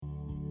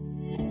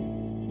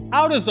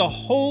How does a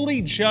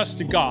holy,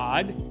 just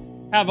God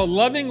have a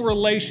loving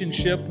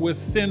relationship with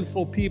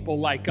sinful people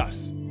like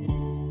us?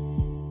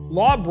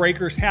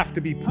 Lawbreakers have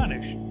to be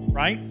punished,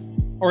 right?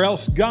 Or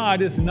else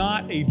God is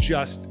not a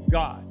just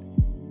God.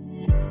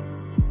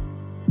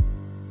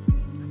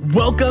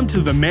 Welcome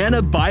to the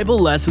Manna Bible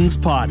Lessons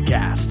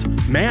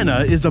Podcast. Manna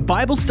is a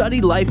Bible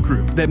study life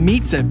group that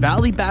meets at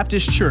Valley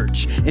Baptist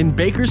Church in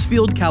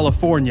Bakersfield,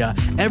 California,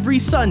 every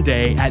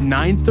Sunday at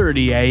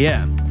 9:30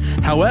 a.m.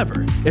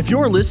 However, if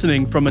you're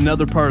listening from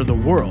another part of the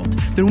world,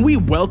 then we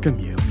welcome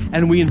you,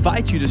 and we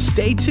invite you to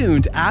stay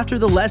tuned after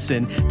the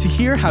lesson to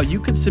hear how you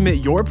can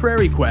submit your prayer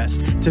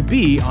request to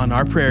be on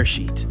our prayer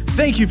sheet.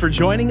 Thank you for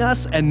joining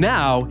us, and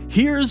now,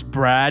 here's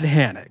Brad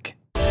Hannock.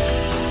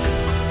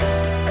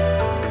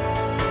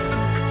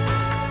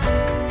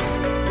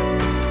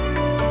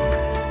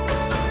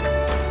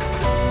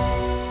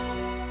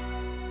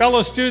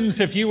 Fellow students,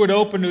 if you would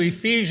open to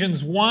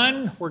Ephesians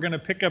 1, we're going to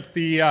pick up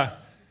the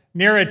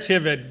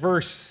narrative at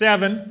verse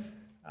 7.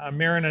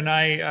 Maren and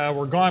I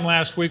were gone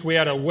last week. We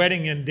had a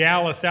wedding in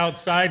Dallas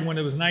outside when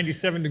it was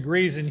 97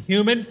 degrees and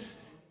humid.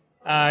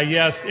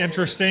 Yes,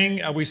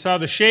 interesting. We saw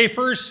the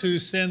Schaefers who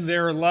send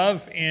their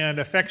love and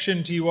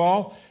affection to you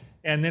all.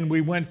 And then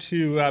we went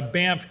to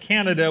Banff,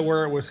 Canada,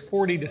 where it was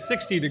 40 to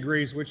 60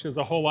 degrees, which is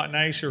a whole lot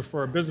nicer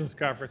for a business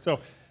conference. So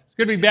it's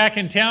good to be back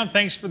in town.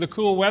 Thanks for the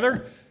cool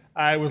weather.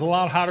 It was a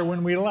lot hotter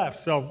when we left,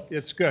 so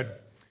it's good.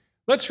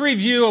 Let's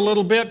review a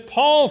little bit.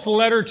 Paul's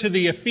letter to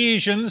the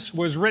Ephesians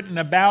was written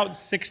about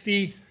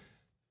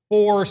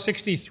 64,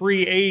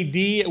 63 AD.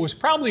 It was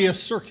probably a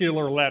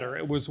circular letter.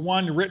 It was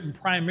one written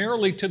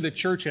primarily to the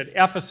church at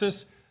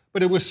Ephesus,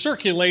 but it was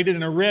circulated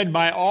and read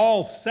by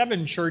all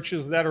 7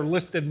 churches that are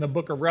listed in the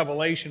book of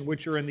Revelation,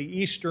 which are in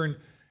the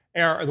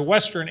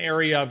western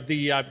area of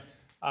the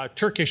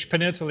Turkish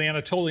peninsula, the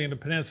Anatolian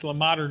peninsula,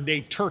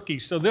 modern-day Turkey.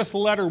 So this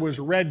letter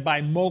was read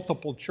by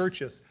multiple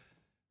churches.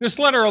 This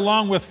letter,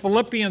 along with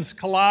Philippians,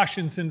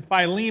 Colossians, and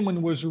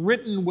Philemon, was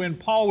written when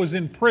Paul was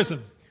in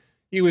prison.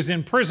 He was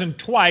in prison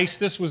twice.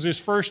 This was his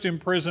first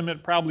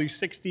imprisonment, probably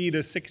 60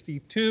 to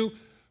 62,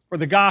 for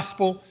the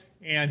gospel.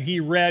 And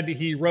he wrote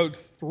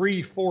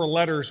 3-4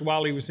 letters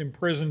while he was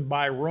imprisoned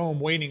by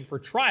Rome, waiting for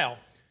trial.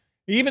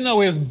 Even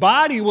though his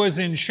body was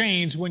in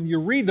chains, when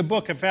you read the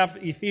book of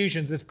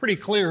Ephesians, it's pretty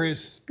clear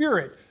his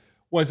spirit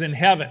was in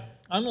heaven.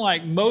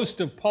 Unlike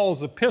most of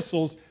Paul's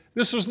epistles,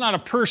 this was not a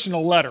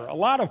personal letter. A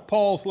lot of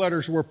Paul's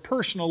letters were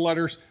personal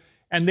letters,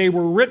 and they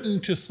were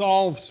written to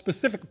solve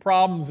specific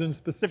problems in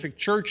specific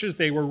churches.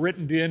 They were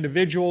written to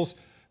individuals.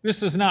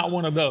 This is not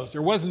one of those.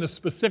 There wasn't a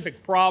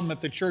specific problem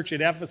at the church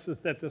at Ephesus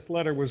that this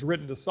letter was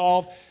written to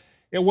solve.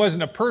 It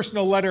wasn't a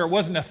personal letter. It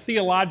wasn't a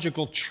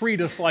theological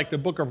treatise like the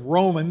book of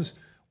Romans,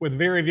 with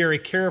very, very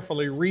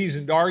carefully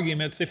reasoned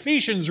arguments.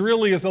 Ephesians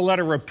really is a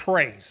letter of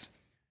praise.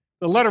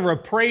 The letter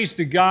of praise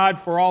to God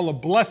for all the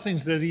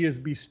blessings that He has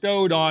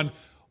bestowed on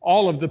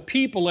all of the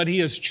people that He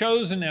has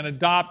chosen and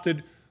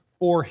adopted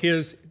for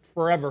His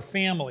forever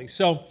family.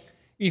 So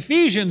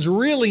Ephesians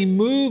really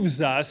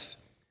moves us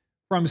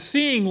from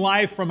seeing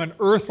life from an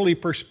earthly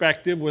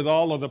perspective with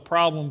all of the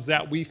problems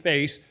that we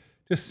face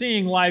to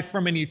seeing life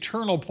from an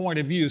eternal point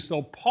of view.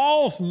 So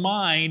Paul's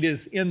mind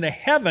is in the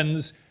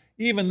heavens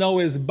even though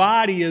his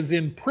body is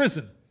in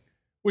prison,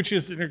 which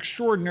is an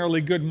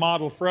extraordinarily good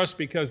model for us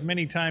because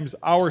many times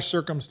our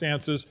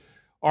circumstances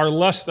are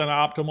less than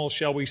optimal,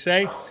 shall we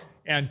say.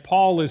 And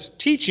Paul is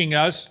teaching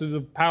us, through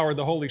the power of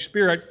the Holy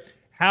Spirit,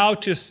 how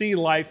to see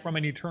life from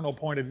an eternal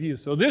point of view.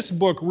 So this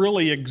book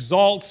really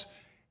exalts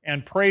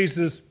and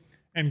praises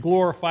and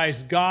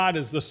glorifies God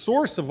as the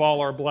source of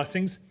all our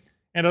blessings.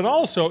 And it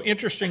also,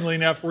 interestingly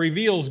enough,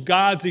 reveals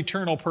God's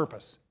eternal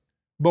purpose,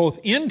 both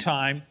in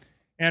time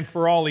and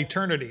for all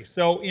eternity.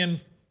 So in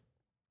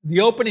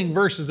the opening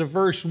verses of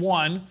verse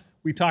 1,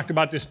 we talked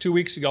about this 2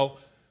 weeks ago,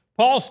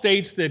 Paul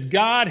states that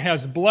God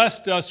has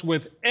blessed us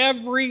with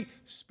every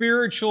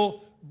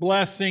spiritual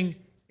blessing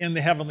in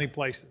the heavenly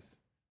places,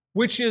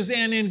 which is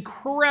an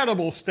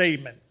incredible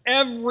statement.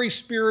 Every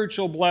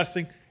spiritual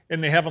blessing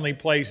in the heavenly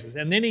places.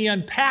 And then he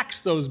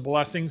unpacks those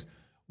blessings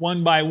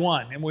one by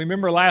one. And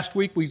remember last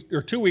week,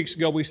 or 2 weeks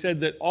ago, we said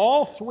that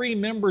all 3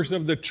 members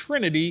of the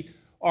Trinity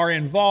are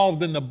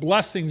involved in the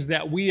blessings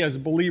that we as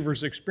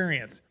believers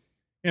experience.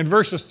 In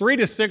verses 3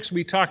 to 6,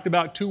 we talked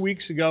about 2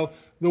 weeks ago,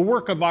 the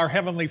work of our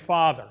Heavenly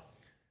Father.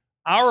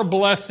 Our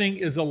blessing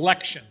is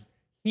election.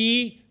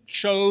 He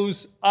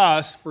chose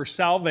us for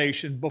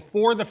salvation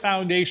before the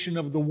foundation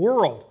of the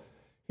world.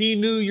 He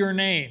knew your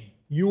name.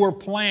 You were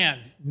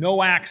planned.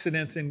 No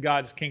accidents in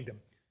God's kingdom.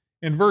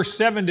 In verse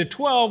 7 to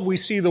 12, we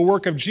see the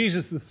work of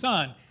Jesus the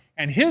Son,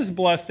 and His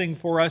blessing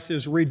for us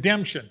is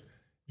redemption.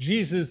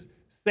 Jesus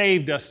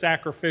saved us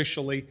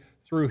sacrificially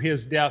through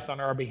His death on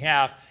our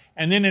behalf.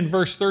 And then in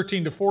verse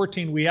 13 to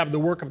 14, we have the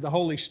work of the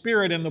Holy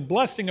Spirit, and the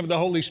blessing of the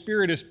Holy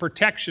Spirit is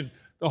protection.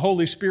 The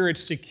Holy Spirit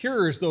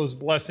secures those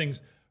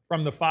blessings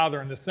from the Father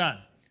and the Son.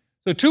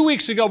 So 2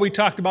 weeks ago, we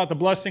talked about the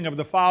blessing of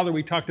the Father.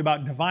 We talked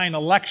about divine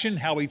election,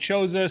 how He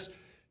chose us.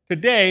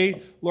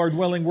 Today, Lord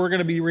willing, we're going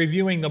to be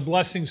reviewing the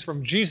blessings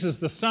from Jesus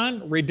the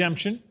Son,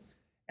 redemption,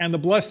 and the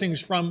blessings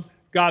from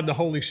God the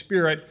Holy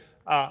Spirit,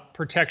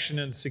 protection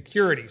and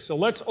security. So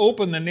let's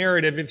open the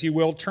narrative, if you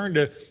will. Turn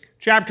to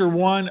chapter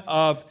 1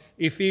 of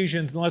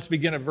Ephesians, and let's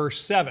begin at verse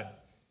 7.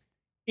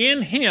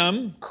 In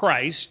Him,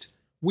 Christ,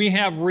 we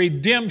have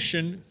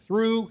redemption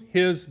through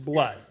His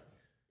blood,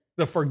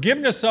 the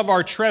forgiveness of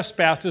our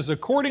trespasses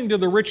according to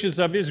the riches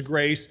of His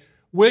grace,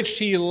 which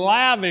He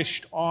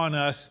lavished on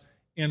us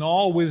in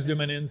all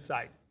wisdom and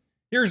insight.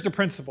 Here's the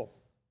principle.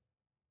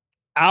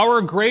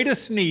 Our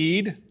greatest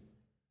need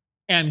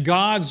and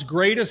God's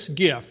greatest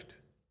gift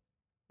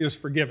is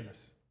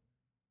forgiveness,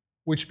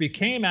 which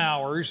became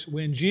ours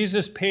when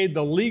Jesus paid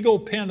the legal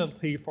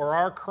penalty for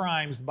our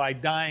crimes by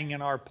dying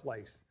in our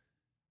place.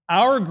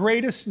 Our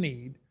greatest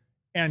need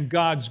and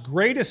God's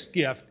greatest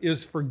gift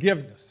is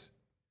forgiveness,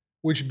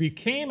 which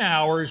became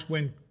ours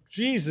when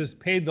Jesus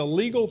paid the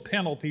legal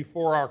penalty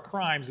for our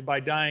crimes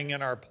by dying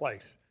in our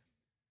place.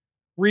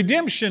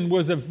 Redemption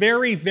was a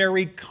very,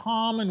 very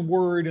common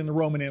word in the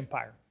Roman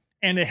Empire,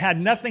 and it had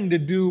nothing to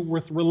do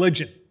with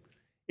religion.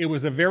 It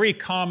was a very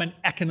common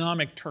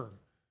economic term.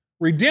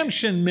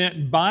 Redemption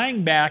meant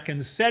buying back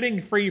and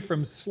setting free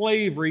from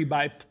slavery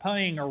by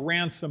paying a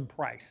ransom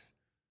price.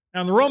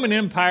 Now, in the Roman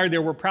Empire,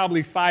 there were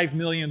probably 5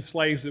 million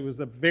slaves. It was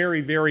a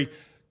very, very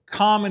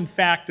common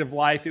fact of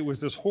life. It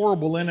was as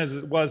horrible then as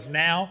it was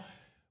now.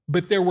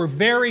 But there were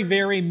very,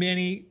 very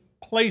many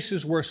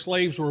places where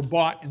slaves were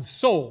bought and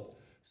sold.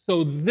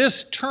 So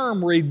this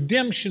term,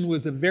 redemption,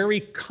 was a very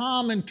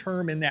common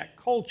term in that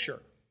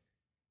culture.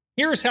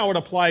 Here's how it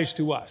applies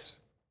to us.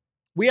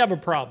 We have a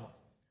problem.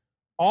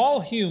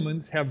 All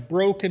humans have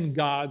broken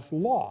God's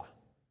law,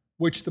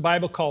 which the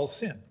Bible calls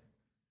sin.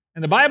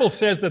 And the Bible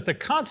says that the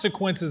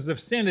consequences of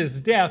sin is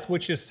death,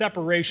 which is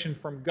separation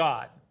from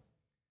God.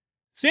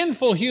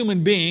 Sinful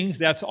human beings,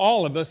 that's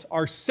all of us,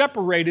 are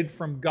separated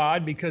from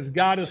God because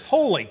God is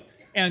holy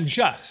and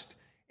just,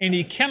 and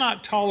He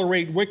cannot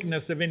tolerate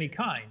wickedness of any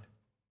kind.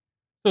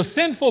 So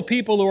sinful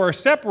people who are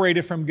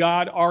separated from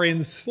God are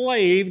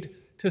enslaved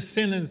to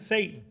sin and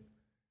Satan.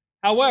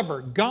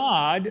 However,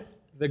 God,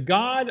 the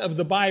God of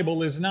the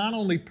Bible, is not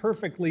only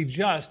perfectly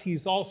just,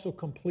 He's also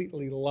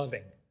completely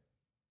loving.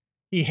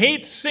 He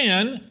hates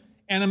sin,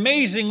 and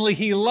amazingly,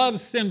 He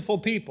loves sinful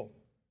people.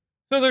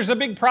 So there's a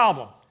big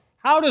problem.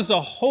 How does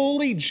a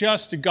holy,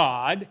 just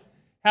God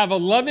have a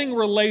loving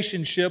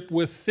relationship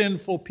with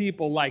sinful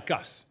people like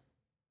us?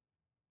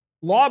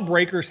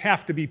 Lawbreakers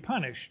have to be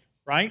punished,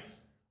 right?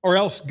 Or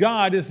else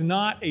God is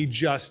not a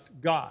just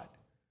God.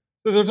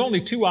 So there's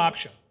only two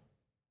options.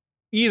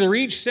 Either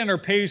each sinner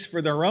pays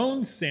for their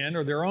own sin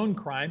or their own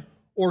crime,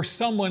 or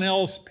someone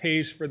else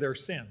pays for their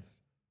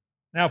sins.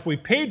 Now, if we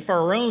paid for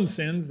our own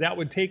sins, that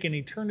would take an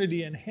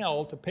eternity in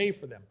hell to pay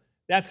for them.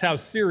 That's how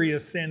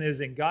serious sin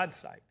is in God's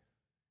sight.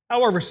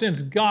 However,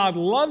 since God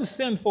loves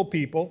sinful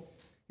people,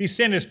 He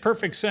sent His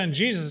perfect Son,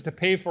 Jesus, to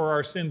pay for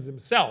our sins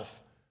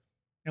Himself.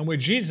 And when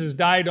Jesus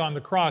died on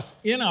the cross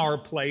in our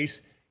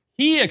place,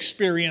 He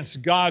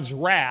experienced God's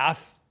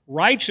wrath,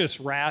 righteous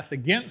wrath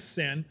against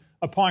sin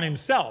upon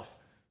Himself.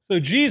 So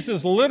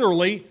Jesus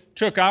literally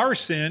took our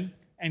sin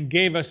and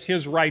gave us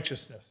His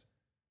righteousness.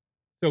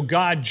 So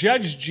God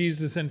judged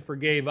Jesus and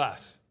forgave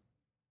us.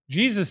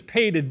 Jesus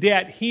paid a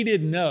debt He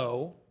didn't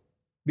know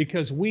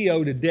because we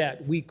owed a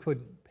debt we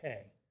couldn't pay.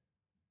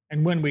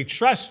 And when we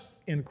trust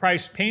in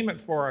Christ's payment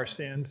for our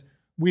sins,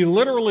 we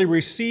literally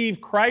receive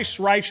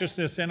Christ's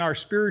righteousness in our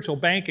spiritual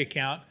bank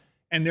account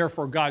and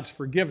therefore God's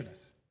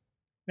forgiveness.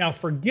 Now,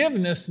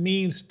 forgiveness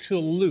means to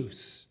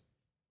loose,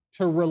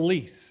 to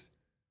release,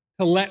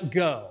 to let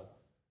go,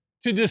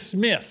 to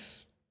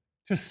dismiss,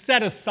 to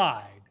set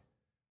aside.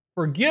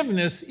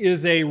 Forgiveness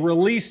is a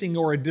releasing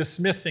or a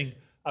dismissing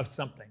of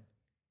something.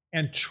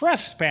 And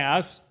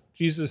trespass,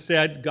 Jesus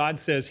said, God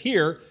says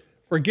here,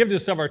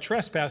 forgiveness of our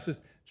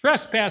trespasses.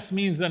 Trespass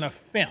means an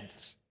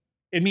offense.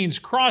 It means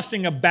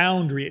crossing a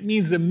boundary. It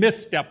means a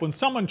misstep. When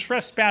someone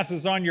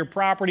trespasses on your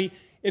property,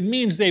 it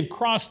means they've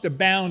crossed a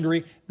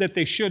boundary that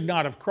they should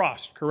not have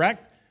crossed,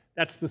 correct?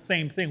 That's the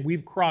same thing.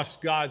 We've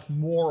crossed God's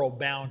moral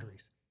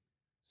boundaries.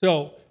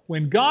 So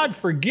when God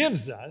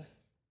forgives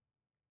us,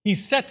 He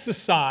sets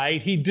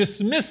aside, He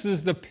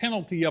dismisses the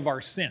penalty of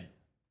our sin.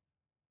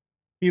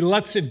 He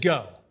lets it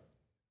go.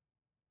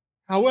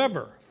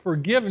 However,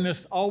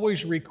 forgiveness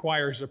always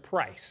requires a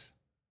price.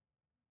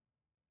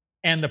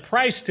 And the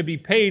price to be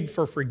paid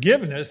for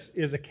forgiveness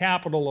is a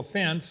capital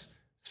offense.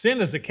 Sin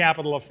is a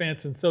capital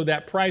offense, and so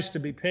that price to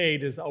be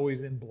paid is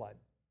always in blood.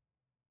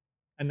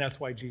 And that's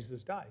why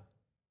Jesus died.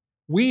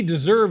 We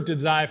deserve to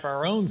die for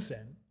our own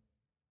sin,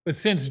 but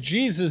since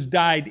Jesus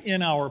died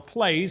in our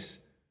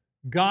place,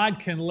 God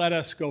can let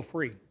us go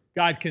free.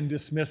 God can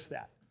dismiss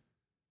that.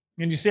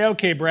 And you say,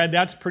 okay, Brad,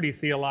 that's pretty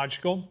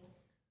theological.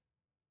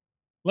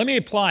 Let me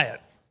apply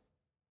it.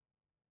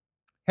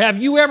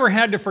 Have you ever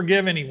had to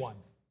forgive anyone?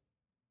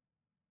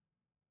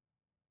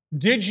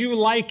 Did you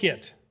like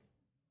it?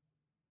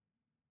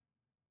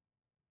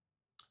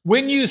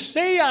 When you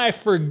say, I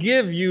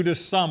forgive you to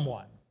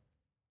someone,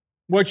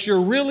 what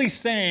you're really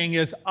saying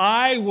is,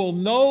 I will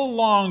no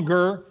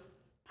longer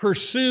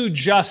pursue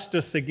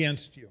justice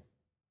against you.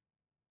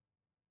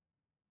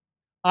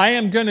 I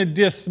am going to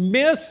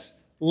dismiss,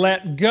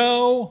 let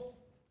go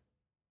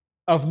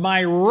of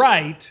my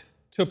right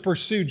to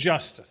pursue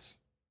justice.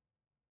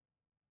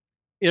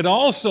 It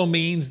also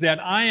means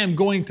that I am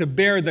going to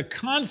bear the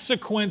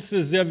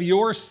consequences of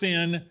your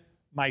sin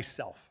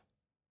myself.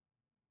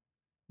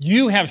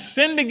 You have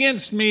sinned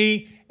against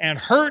me and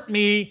hurt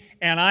me,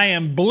 and I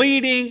am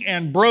bleeding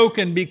and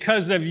broken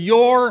because of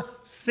your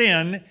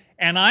sin,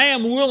 and I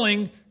am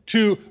willing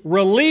to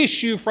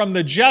release you from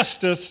the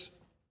justice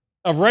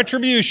of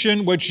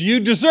retribution which you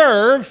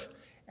deserve,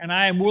 and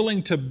I am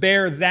willing to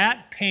bear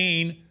that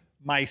pain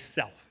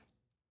myself.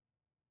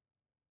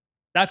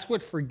 That's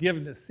what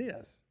forgiveness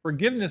is.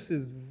 Forgiveness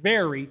is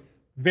very,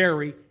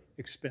 very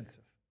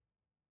expensive.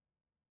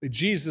 But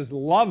Jesus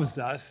loves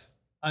us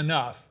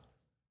enough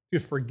to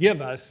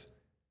forgive us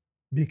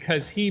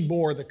because he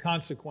bore the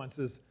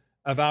consequences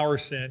of our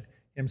sin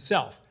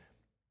himself.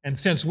 And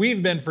since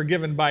we've been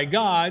forgiven by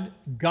God,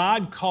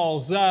 God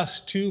calls us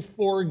to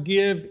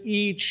forgive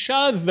each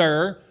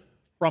other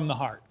from the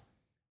heart.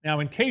 Now,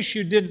 in case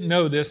you didn't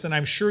know this, and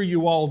I'm sure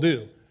you all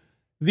do,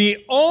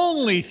 the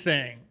only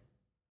thing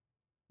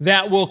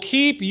that will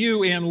keep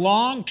you in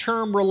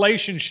long-term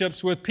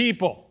relationships with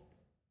people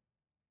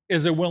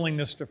is a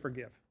willingness to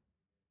forgive.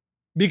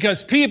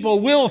 Because people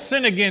will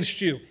sin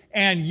against you,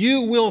 and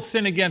you will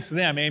sin against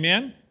them.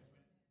 Amen?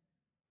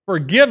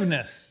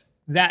 Forgiveness,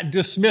 that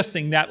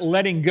dismissing, that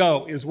letting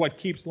go, is what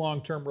keeps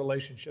long-term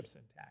relationships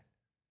intact.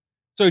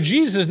 So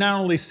Jesus not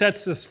only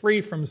sets us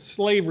free from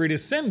slavery to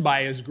sin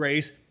by his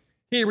grace,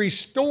 he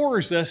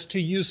restores us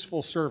to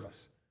useful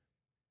service.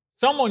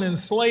 Someone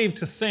enslaved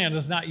to sin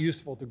is not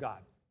useful to God,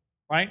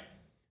 right?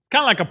 It's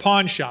kind of like a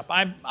pawn shop.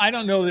 I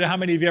don't know how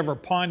many of you ever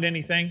pawned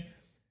anything.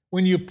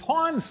 When you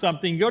pawn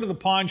something, you go to the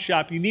pawn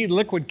shop, you need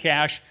liquid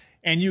cash,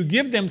 and you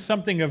give them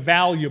something of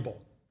value,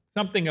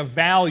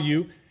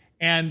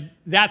 and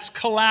that's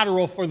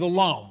collateral for the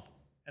loan.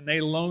 And they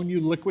loan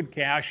you liquid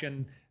cash,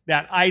 and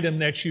that item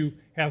that you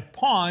have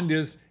pawned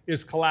is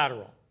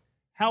collateral.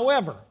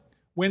 However,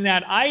 when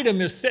that item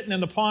is sitting in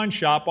the pawn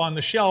shop on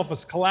the shelf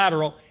as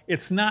collateral,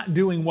 it's not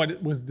doing what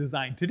it was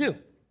designed to do.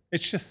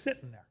 It's just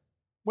sitting there.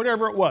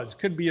 Whatever it was.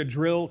 Could be a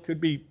drill, could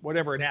be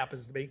whatever it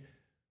happens to be.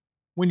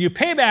 When you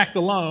pay back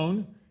the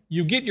loan,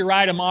 you get your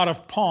item out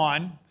of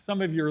pawn.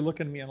 Some of you are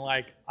looking at me and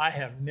like, I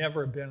have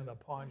never been in a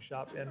pawn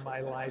shop in my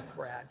life,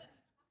 Brad.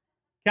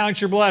 Count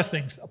your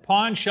blessings. A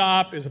pawn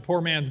shop is a poor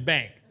man's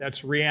bank.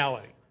 That's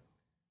reality.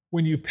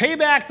 When you pay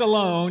back the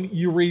loan,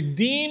 you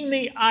redeem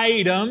the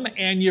item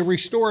and you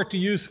restore it to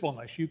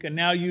usefulness. You can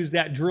now use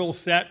that drill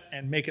set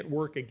and make it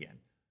work again.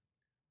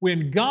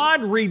 When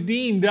God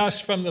redeemed us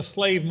from the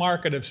slave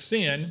market of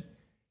sin,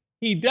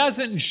 he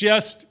doesn't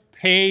just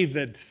pay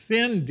the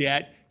sin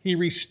debt, he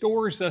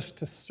restores us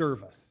to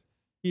service.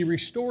 He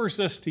restores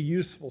us to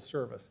useful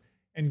service.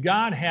 And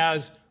God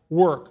has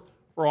work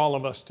for all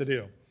of us to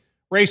do.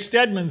 Ray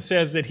Stedman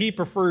says that he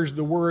prefers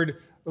the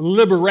word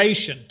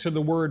liberation to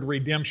the word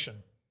redemption.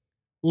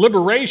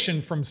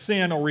 Liberation from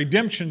sin or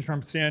redemption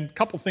from sin, a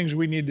couple things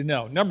we need to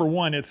know. Number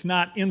one, it's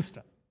not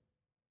instant.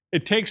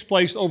 It takes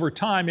place over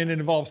time and it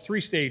involves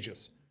 3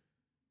 stages.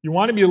 You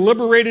want to be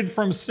liberated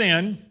from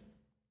sin.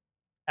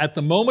 At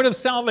the moment of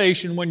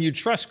salvation, when you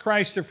trust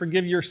Christ to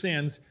forgive your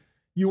sins,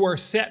 you are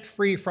set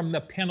free from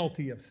the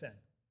penalty of sin.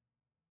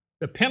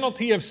 The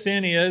penalty of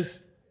sin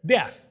is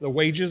death. The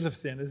wages of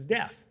sin is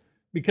death.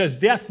 Because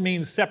death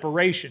means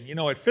separation. You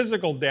know, at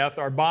physical death,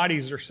 our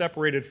bodies are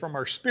separated from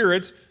our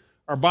spirits.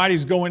 Our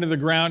bodies go into the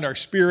ground. Our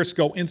spirits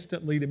go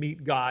instantly to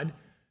meet God.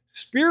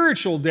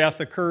 Spiritual death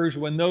occurs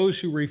when those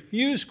who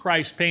refuse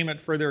Christ's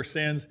payment for their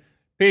sins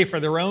pay for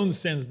their own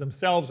sins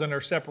themselves and are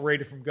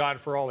separated from God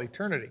for all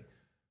eternity.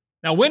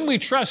 Now, when we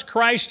trust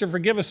Christ to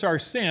forgive us our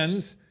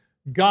sins,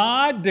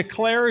 God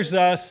declares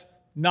us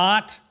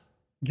not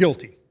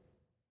guilty.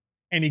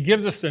 And he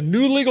gives us a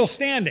new legal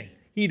standing.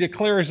 He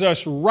declares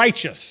us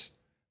righteous.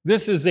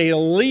 This is a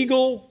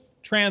legal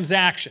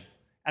transaction.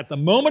 At the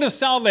moment of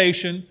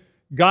salvation,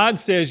 God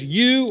says,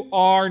 you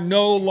are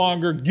no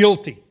longer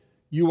guilty.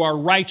 You are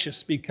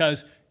righteous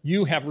because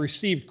you have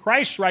received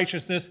Christ's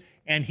righteousness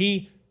and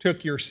he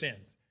took your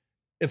sins.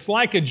 It's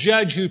like a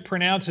judge who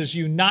pronounces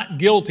you not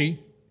guilty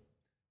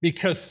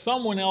because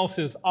someone else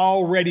has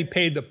already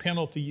paid the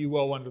penalty you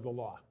owe under the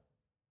law.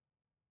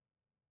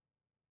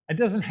 It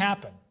doesn't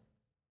happen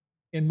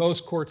in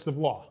most courts of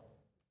law.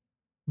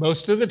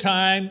 Most of the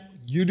time,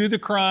 you do the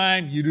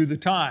crime, you do the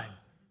time.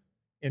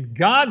 In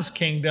God's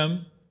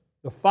kingdom,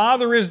 the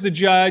Father is the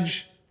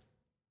judge,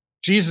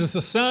 Jesus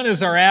the Son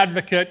is our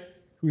advocate,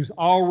 who's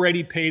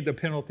already paid the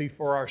penalty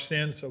for our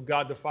sins, so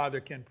God the Father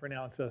can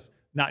pronounce us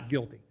not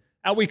guilty.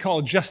 That we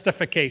call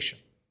justification.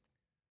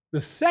 The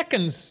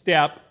second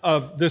step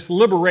of this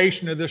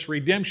liberation, of this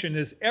redemption,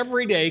 is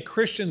every day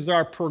Christians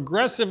are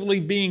progressively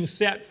being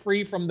set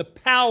free from the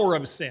power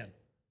of sin.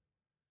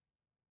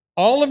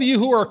 All of you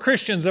who are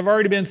Christians have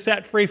already been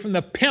set free from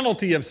the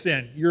penalty of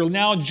sin. You're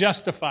now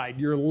justified.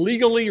 You're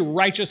legally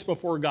righteous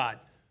before God.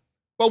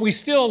 But we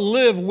still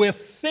live with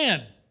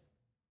sin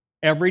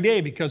every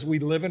day because we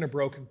live in a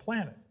broken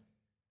planet.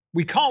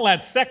 We call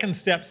that second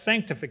step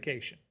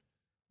sanctification,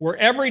 where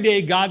every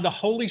day God the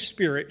Holy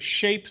Spirit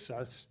shapes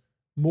us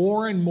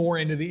more and more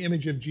into the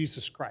image of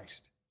Jesus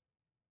Christ.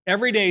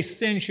 Every day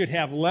sin should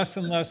have less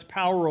and less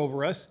power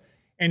over us,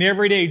 and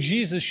every day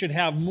Jesus should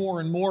have more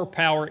and more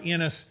power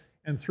in us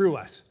and through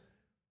us.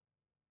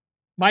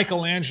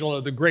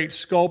 Michelangelo, the great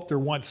sculptor,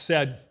 once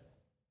said,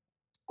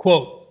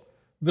 quote,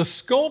 "The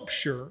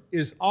sculpture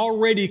is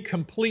already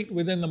complete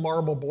within the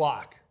marble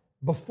block.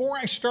 Before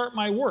I start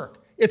my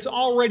work, it's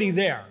already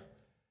there.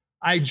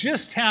 I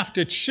just have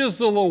to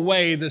chisel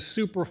away the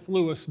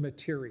superfluous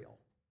material."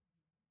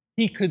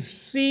 He could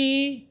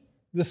see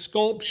the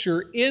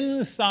sculpture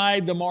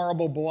inside the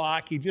marble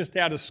block. He just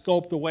had to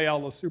sculpt away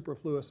all the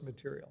superfluous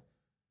material.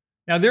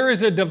 Now, there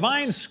is a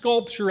divine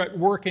sculpture at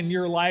work in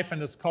your life,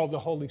 and it's called the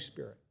Holy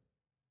Spirit.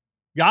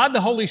 God,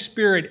 the Holy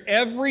Spirit,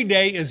 every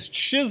day is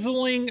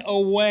chiseling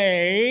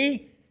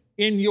away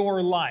in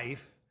your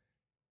life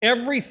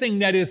everything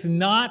that is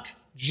not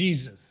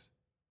Jesus.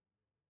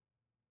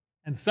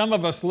 And some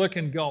of us look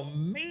and go,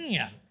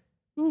 man,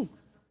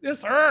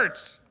 this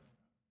hurts.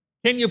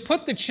 Can you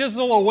put the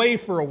chisel away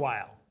for a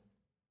while?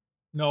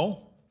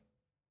 No,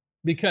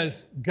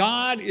 because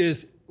God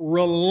is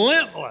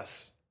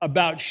relentless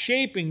about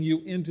shaping you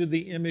into the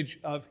image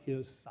of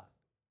His Son.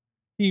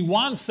 He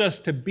wants us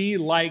to be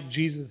like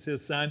Jesus,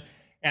 His Son,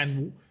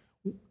 and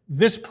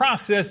this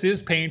process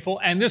is painful,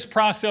 and this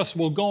process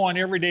will go on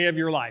every day of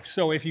your life.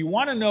 So if you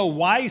want to know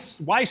why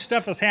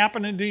stuff is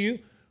happening to you,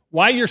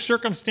 why your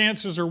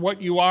circumstances are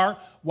what you are,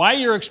 why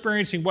you're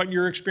experiencing what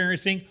you're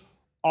experiencing,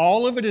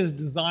 all of it is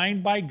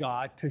designed by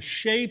God to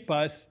shape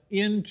us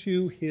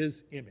into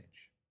His image.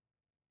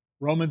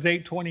 Romans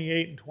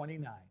 8:28 and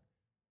 29.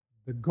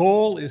 The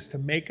goal is to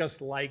make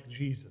us like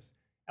Jesus.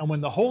 And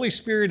when the Holy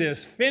Spirit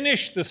has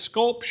finished the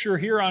sculpture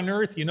here on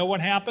earth, you know what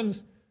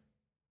happens?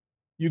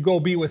 You go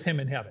be with Him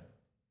in heaven.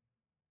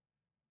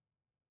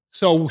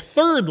 So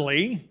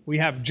thirdly, we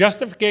have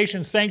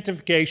justification,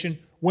 sanctification.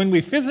 When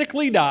we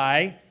physically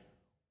die,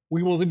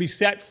 we will be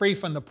set free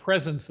from the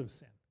presence of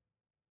sin.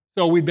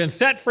 So we've been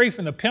set free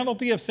from the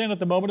penalty of sin at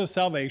the moment of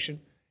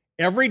salvation.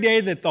 Every day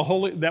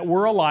that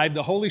we're alive,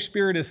 the Holy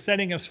Spirit is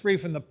setting us free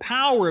from the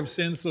power of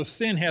sin, so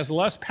sin has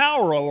less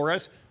power over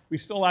us. We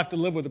still have to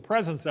live with the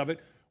presence of it.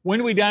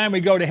 When we die and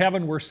we go to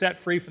heaven, we're set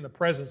free from the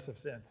presence of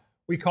sin.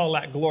 We call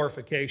that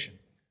glorification.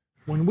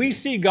 When we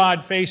see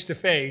God face to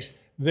face,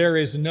 there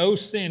is no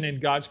sin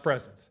in God's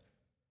presence.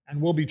 And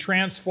we'll be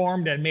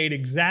transformed and made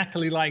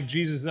exactly like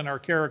Jesus in our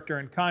character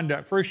and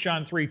conduct. 1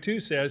 John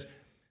 3:2 says,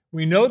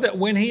 we know that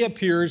when He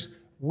appears,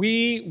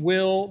 we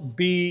will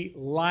be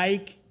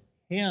like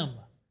Him,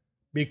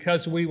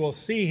 because we will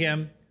see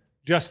Him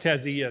just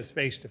as He is,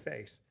 face to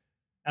face.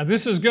 Now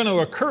this is going to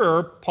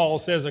occur, Paul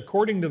says,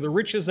 according to the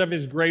riches of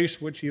His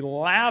grace, which He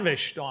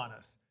lavished on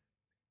us.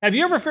 Have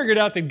you ever figured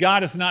out that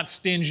God is not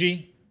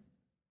stingy?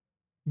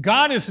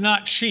 God is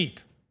not cheap.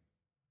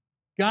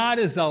 God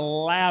is a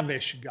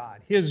lavish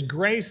God. His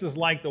grace is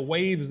like the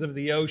waves of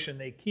the ocean.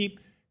 They keep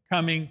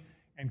coming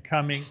and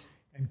coming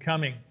and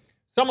coming.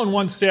 Someone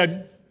once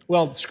said,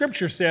 well,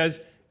 Scripture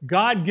says,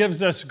 God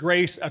gives us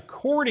grace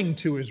according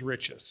to His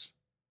riches,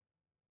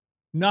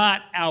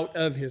 not out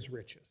of His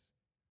riches.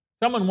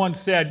 Someone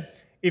once said,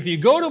 if you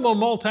go to a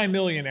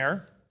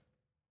multimillionaire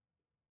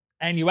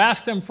and you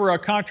ask them for a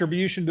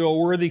contribution to a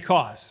worthy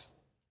cause,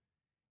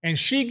 and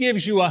she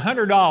gives you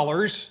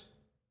 $100,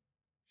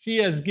 she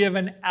has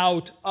given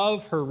out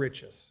of her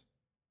riches.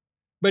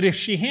 But if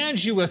she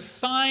hands you a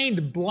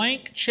signed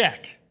blank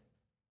check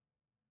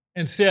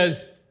and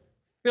says,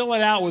 fill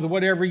it out with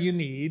whatever you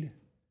need,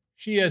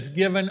 she has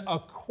given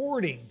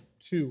according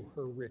to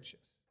her riches.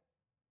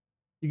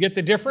 You get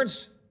the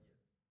difference?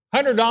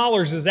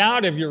 $100 is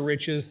out of your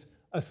riches.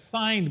 A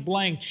signed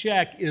blank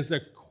check is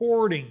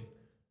according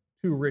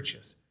to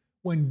riches.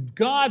 When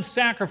God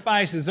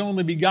sacrificed His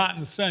only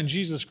begotten Son,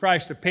 Jesus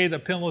Christ, to pay the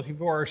penalty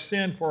for our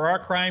sin, for our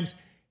crimes,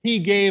 He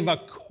gave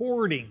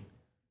according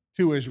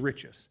to His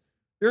riches.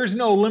 There is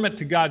no limit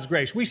to God's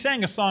grace. We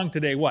sang a song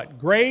today, what?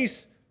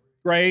 Grace,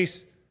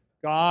 grace,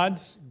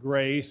 God's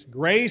grace,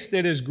 grace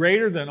that is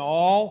greater than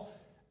all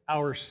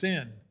our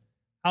sin.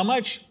 How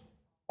much?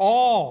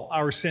 All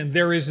our sin.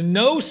 There is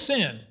no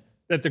sin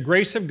that the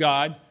grace of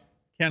God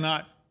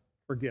cannot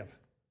forgive.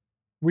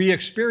 We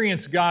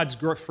experience God's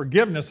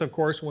forgiveness, of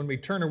course, when we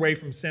turn away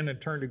from sin and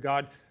turn to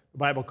God. The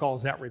Bible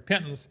calls that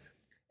repentance.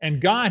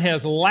 And God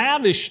has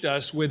lavished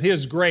us with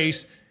His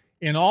grace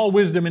in all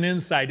wisdom and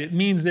insight. It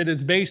means that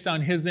it's based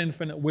on His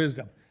infinite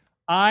wisdom.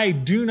 I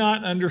do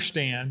not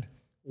understand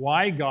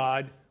why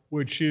God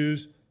would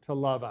choose to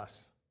love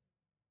us.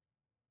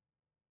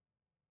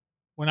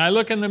 When I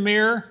look in the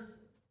mirror,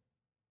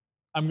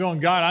 I'm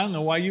going, God, I don't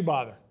know why you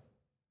bother.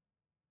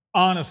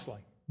 Honestly.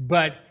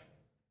 But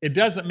it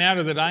doesn't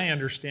matter that I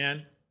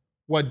understand.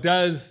 What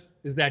does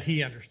is that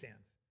He understands.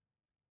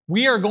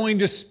 We are going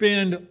to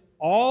spend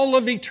all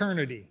of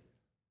eternity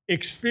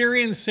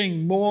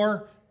experiencing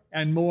more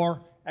and more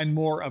and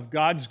more of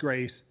God's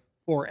grace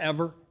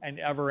forever and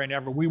ever and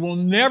ever. We will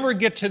never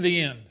get to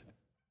the end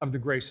of the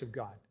grace of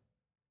God.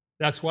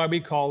 That's why we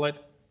call it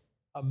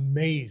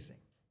Amazing,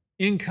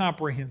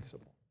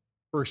 incomprehensible.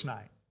 Verse 9.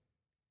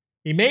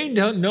 He made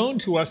known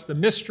to us the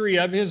mystery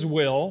of his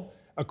will,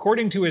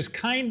 according to his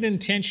kind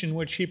intention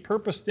which he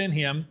purposed in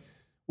him,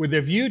 with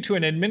a view to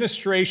an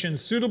administration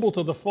suitable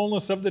to the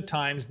fullness of the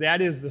times,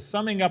 that is, the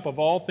summing up of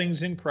all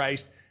things in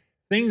Christ,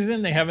 things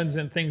in the heavens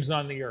and things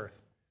on the earth.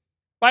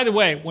 By the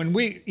way,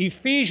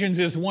 Ephesians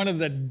is one of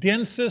the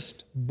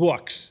densest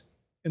books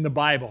in the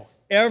Bible.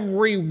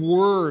 Every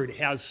word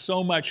has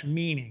so much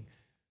meaning.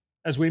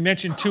 As we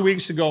mentioned 2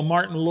 weeks ago,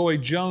 Martin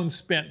Lloyd-Jones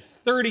spent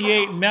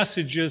 38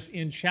 messages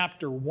in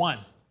chapter 1.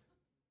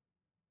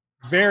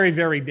 Very,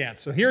 very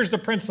dense. So here's the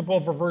principle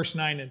for verse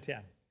 9 and 10.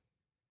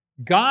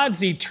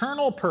 God's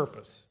eternal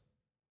purpose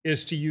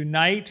is to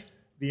unite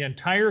the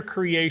entire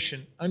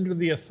creation under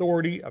the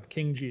authority of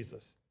King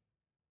Jesus.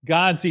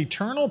 God's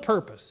eternal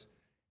purpose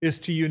is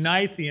to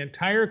unite the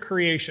entire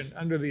creation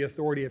under the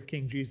authority of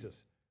King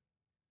Jesus.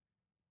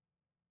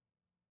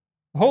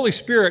 The Holy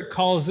Spirit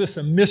calls this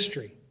a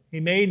mystery. He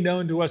made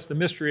known to us the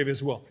mystery of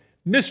his will.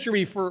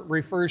 Mystery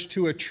refers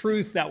to a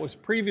truth that was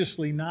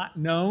previously not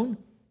known,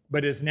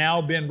 but has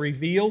now been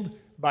revealed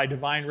by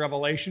divine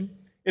revelation.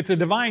 It's a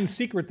divine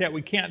secret that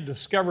we can't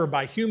discover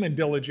by human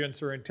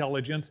diligence or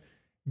intelligence.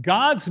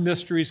 God's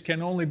mysteries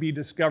can only be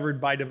discovered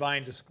by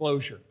divine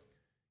disclosure.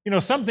 You know,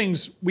 some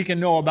things we can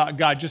know about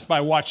God just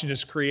by watching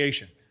his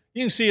creation.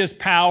 You can see his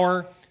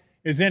power,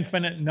 his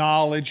infinite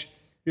knowledge,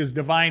 his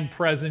divine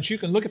presence. You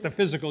can look at the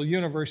physical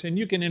universe and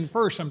you can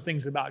infer some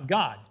things about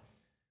God.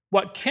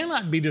 What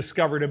cannot be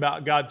discovered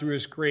about God through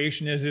his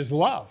creation is his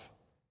love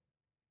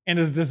and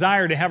his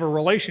desire to have a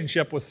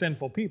relationship with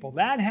sinful people.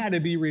 That had to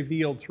be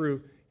revealed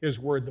through his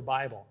word, the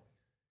Bible.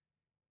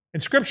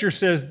 And Scripture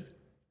says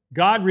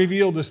God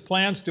revealed his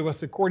plans to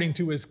us according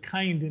to his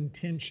kind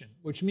intention,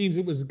 which means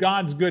it was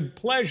God's good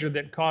pleasure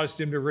that caused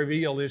him to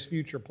reveal his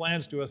future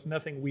plans to us,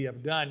 nothing we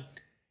have done.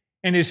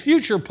 And his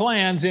future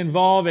plans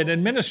involve an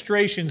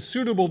administration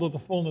suitable to the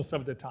fullness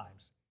of the times.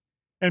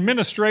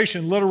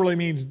 Administration literally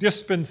means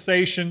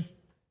dispensation,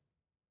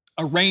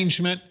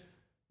 arrangement,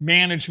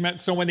 management.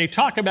 So when they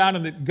talk about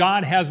it, that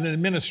God has an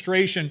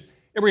administration,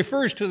 it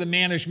refers to the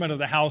management of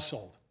the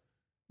household.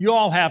 You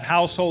all have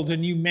households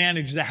and you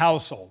manage the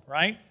household,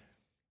 right?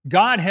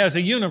 God has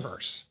a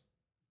universe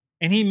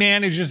and he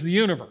manages the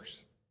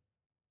universe.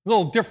 A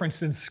little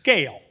difference in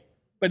scale,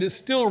 but it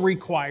still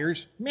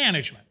requires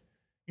management.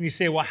 And you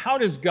say, well, how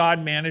does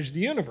God manage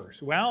the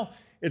universe? Well,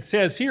 it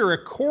says here,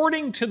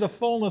 according to the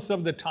fullness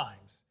of the times.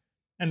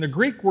 And the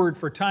Greek word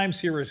for times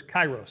here is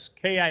kairos,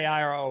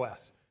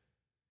 K-A-I-R-O-S.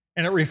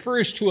 And it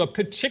refers to a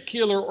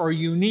particular or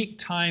unique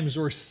times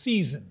or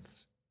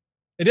seasons.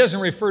 It doesn't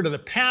refer to the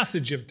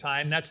passage of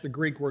time. That's the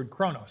Greek word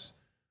chronos.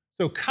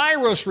 So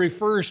kairos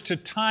refers to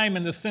time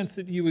in the sense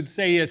that you would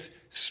say it's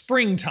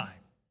springtime,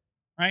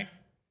 right?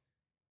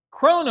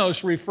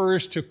 Chronos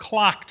refers to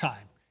clock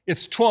time.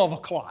 It's 12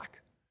 o'clock.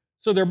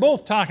 So they're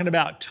both talking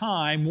about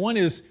time. One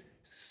is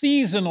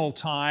seasonal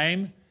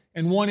time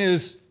and one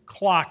is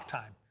clock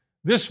time.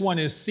 This one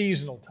is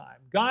seasonal time.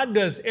 God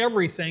does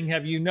everything,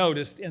 have you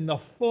noticed, in the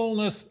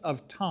fullness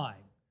of time.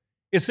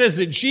 It says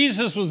that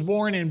Jesus was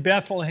born in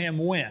Bethlehem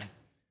when?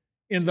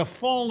 In the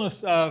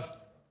fullness of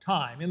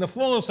time. In the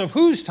fullness of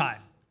whose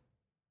time?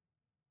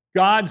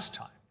 God's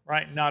time,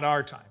 right? Not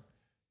our time.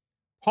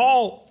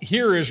 Paul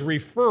here is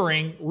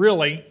referring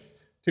really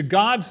to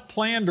God's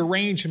planned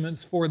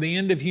arrangements for the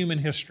end of human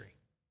history.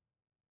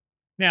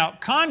 Now,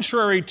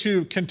 contrary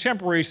to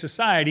contemporary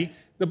society,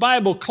 the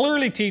Bible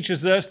clearly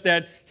teaches us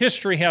that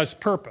history has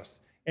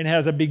purpose. It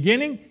has a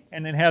beginning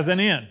and it has an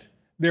end.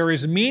 There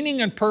is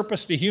meaning and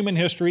purpose to human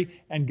history,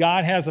 and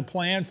God has a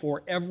plan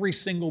for every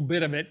single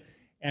bit of it.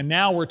 And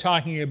now we're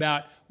talking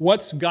about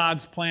what's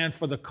God's plan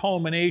for the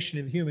culmination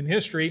of human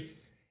history.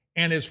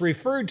 And it's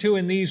referred to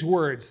in these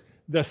words,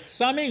 the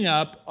summing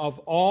up of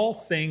all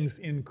things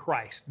in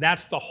Christ.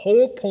 That's the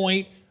whole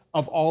point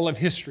of all of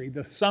history,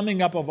 the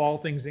summing up of all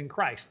things in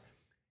Christ.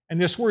 And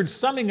this word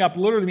summing up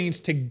literally means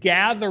to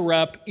gather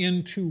up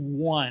into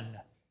one.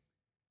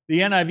 The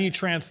NIV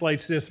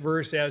translates this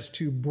verse as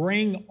to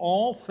bring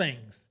all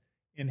things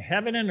in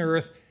heaven and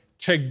earth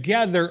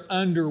together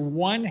under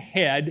one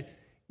head,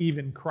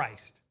 even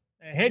Christ.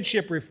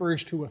 Headship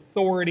refers to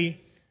authority,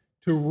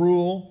 to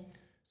rule.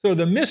 So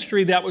the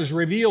mystery that was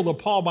revealed to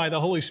Paul by the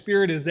Holy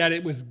Spirit is that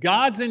it was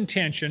God's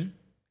intention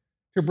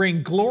to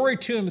bring glory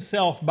to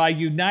himself by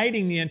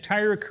uniting the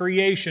entire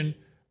creation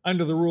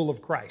under the rule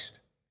of Christ.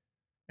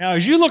 Now,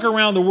 as you look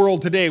around the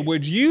world today,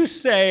 would you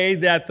say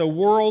that the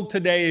world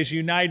today is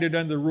united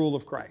under the rule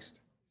of Christ?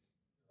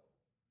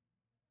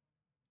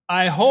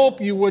 I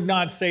hope you would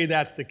not say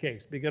that's the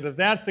case, because if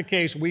that's the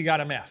case, we got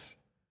a mess.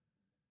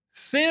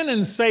 Sin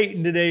and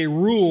Satan today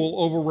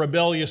rule over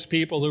rebellious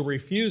people who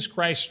refuse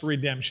Christ's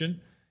redemption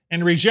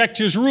and reject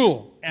his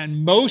rule.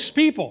 And most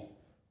people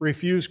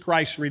refuse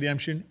Christ's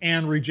redemption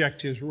and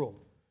reject his rule.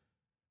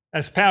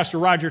 As Pastor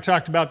Roger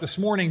talked about this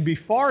morning,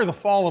 before the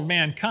fall of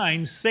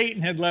mankind,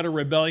 Satan had led a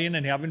rebellion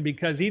in heaven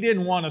because he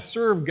didn't want to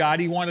serve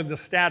God. He wanted the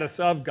status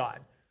of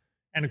God.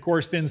 And of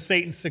course, then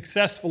Satan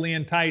successfully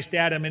enticed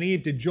Adam and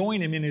Eve to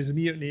join him in his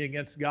mutiny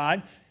against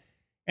God.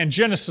 And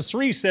Genesis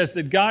 3 says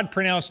that God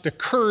pronounced a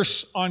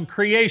curse on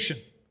creation.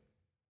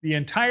 The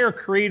entire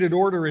created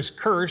order is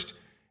cursed,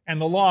 and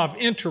the law of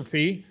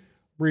entropy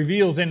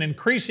reveals an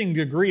increasing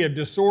degree of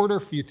disorder,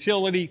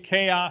 futility,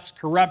 chaos,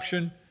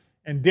 corruption,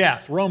 and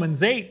death.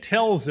 Romans 8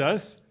 tells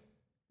us,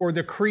 for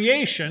the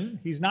creation,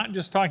 he's not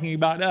just talking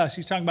about us,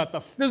 he's talking about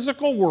the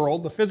physical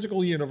world, the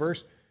physical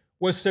universe,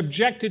 was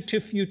subjected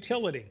to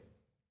futility.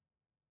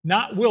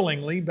 Not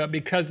willingly, but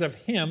because of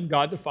him,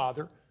 God the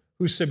Father,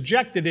 who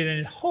subjected it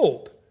in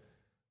hope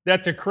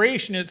that the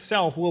creation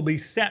itself will be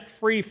set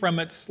free from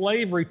its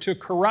slavery to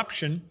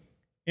corruption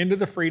into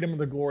the freedom of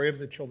the glory of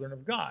the children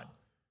of God.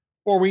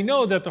 For we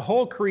know that the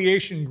whole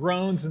creation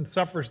groans and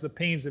suffers the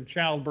pains of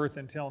childbirth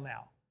until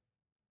now.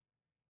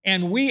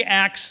 And we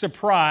act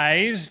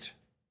surprised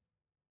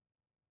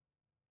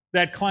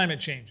that climate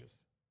changes.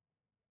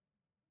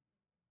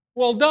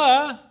 Well,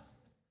 duh.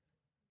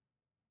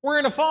 We're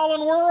in a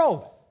fallen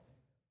world.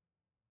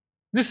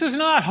 This is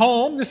not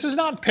home. This is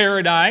not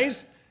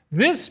paradise.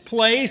 This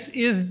place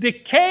is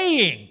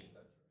decaying.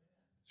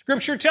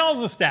 Scripture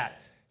tells us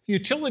that.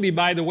 Futility,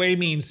 by the way,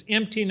 means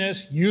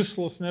emptiness,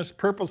 uselessness,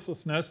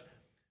 purposelessness.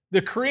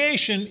 The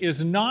creation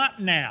is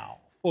not now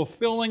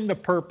fulfilling the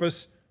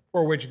purpose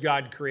for which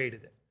God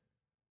created it.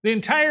 The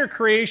entire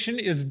creation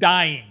is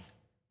dying.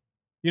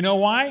 You know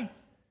why?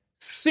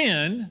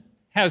 Sin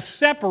has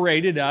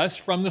separated us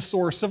from the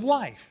source of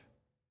life.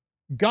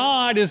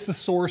 God is the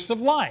source of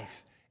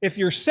life. If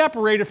you're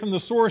separated from the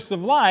source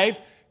of life,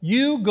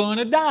 you're going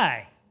to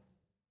die.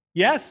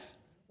 Yes?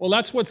 Well,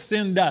 that's what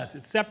sin does.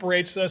 It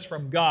separates us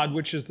from God,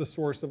 which is the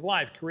source of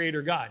life,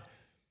 Creator God.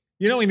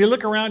 You know, when you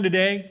look around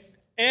today,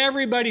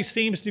 everybody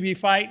seems to be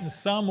fighting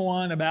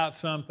someone about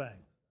something.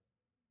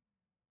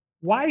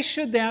 Why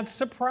should that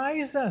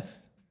surprise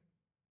us?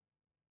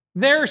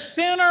 They're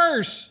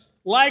sinners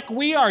like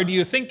we are. Do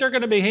you think they're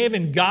going to behave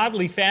in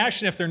godly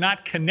fashion if they're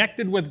not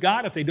connected with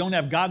God, if they don't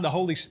have God the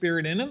Holy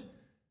Spirit in them?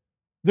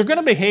 They're going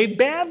to behave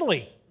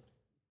badly.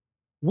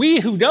 We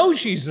who know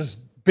Jesus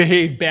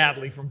behave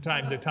badly from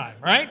time to time,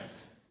 right?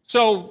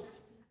 So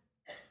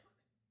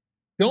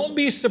don't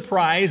be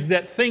surprised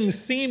that things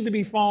seem to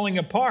be falling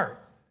apart.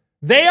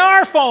 They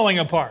are falling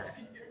apart,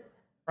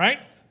 right?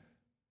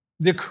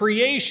 The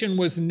creation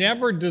was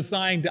never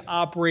designed to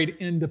operate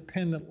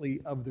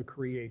independently of the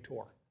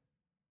Creator.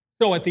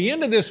 So at the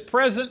end of this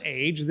present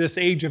age, this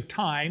age of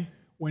time,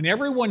 when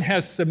everyone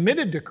has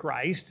submitted to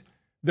Christ,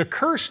 the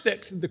curse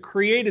that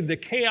created the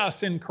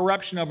chaos and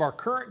corruption of our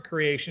current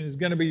creation is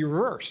going to be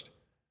reversed.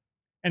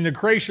 And the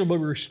creation will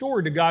be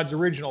restored to God's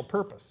original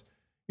purpose.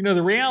 You know,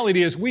 the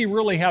reality is we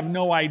really have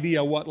no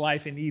idea what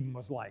life in Eden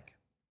was like.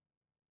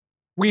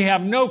 We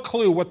have no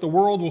clue what the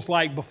world was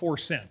like before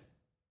sin.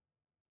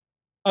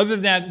 Other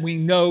than that, we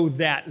know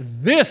that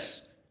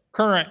this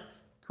current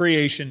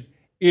creation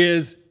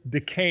is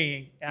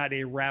decaying at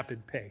a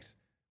rapid pace.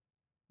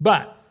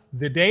 But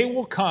the day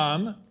will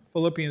come,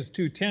 Philippians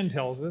 2:10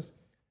 tells us,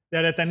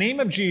 that at the name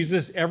of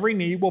Jesus, every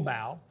knee will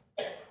bow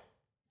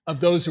of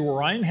those who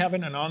are in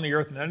heaven and on the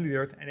earth and under the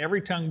earth, and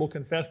every tongue will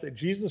confess that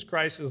Jesus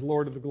Christ is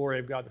Lord of the glory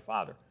of God the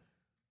Father.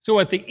 So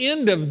at the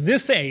end of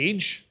this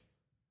age,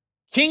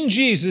 King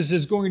Jesus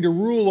is going to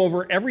rule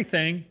over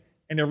everything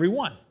and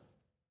everyone.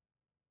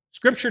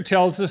 Scripture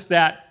tells us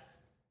that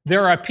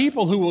there are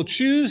people who will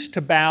choose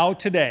to bow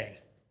today.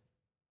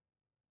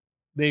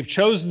 They've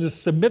chosen to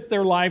submit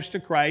their lives to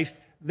Christ.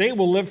 They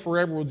will live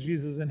forever with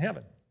Jesus in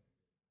heaven.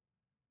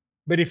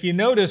 But if you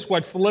notice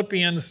what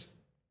Philippians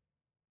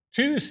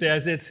 2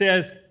 says, it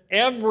says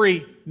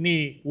every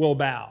knee will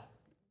bow.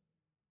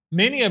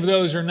 Many of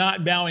those are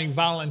not bowing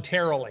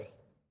voluntarily.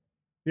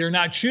 They're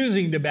not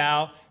choosing to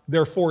bow,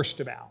 they're forced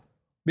to bow.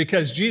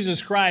 Because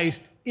Jesus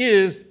Christ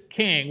is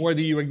King,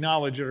 whether you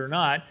acknowledge it or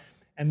not.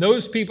 And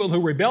those people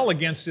who rebel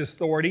against His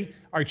authority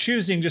are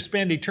choosing to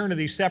spend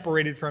eternity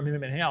separated from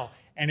Him in hell.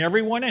 And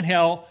everyone in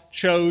hell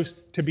chose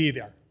to be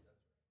there.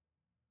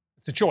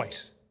 It's a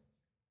choice.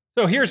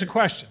 So here's a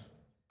question.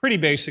 Pretty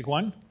basic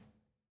one.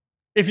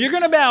 If you're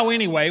going to bow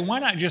anyway, why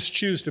not just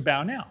choose to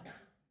bow now?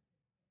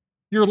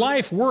 Your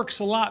life works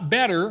a lot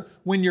better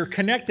when you're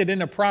connected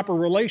in a proper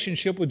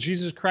relationship with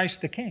Jesus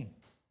Christ the King.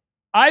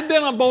 I've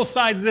been on both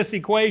sides of this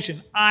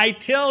equation. I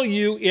tell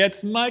you,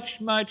 it's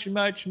much, much,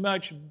 much,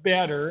 much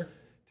better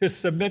to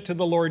submit to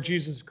the Lord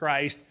Jesus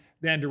Christ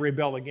than to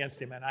rebel against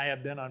Him. And I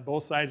have been on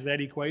both sides of that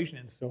equation,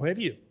 and so have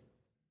you.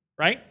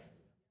 Right?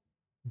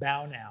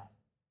 Bow now.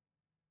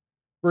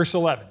 Verse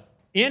 11.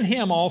 In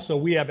Him also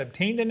we have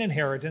obtained an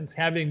inheritance,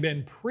 having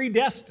been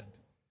predestined,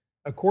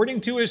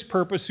 according to His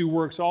purpose, who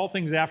works all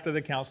things after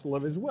the counsel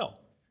of His will,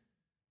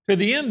 to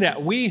the end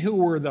that we who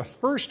were the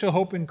first to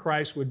hope in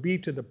Christ would be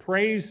to the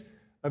praise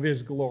of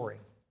His glory.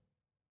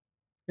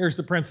 Here's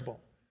the principle.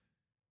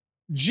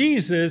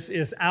 Jesus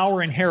is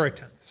our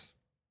inheritance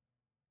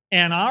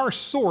and our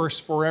source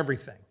for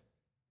everything.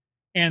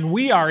 And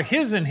we are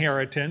His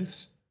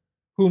inheritance,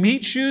 whom He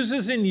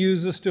chooses and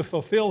uses to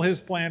fulfill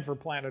His plan for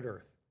planet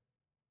Earth.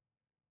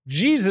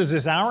 Jesus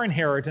is our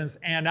inheritance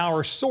and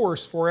our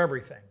source for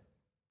everything.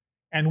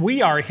 And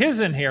we are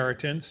His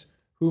inheritance,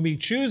 whom He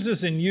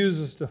chooses and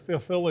uses to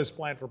fulfill His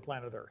plan for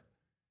planet Earth.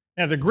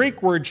 Now, the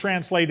Greek word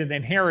translated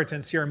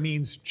inheritance here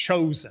means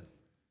chosen.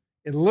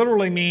 It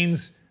literally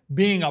means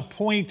being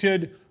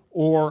appointed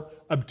or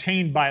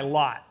obtained by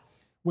lot.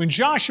 When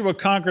Joshua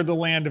conquered the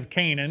land of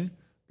Canaan,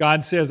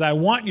 God says, I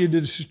want you to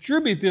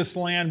distribute this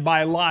land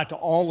by lot to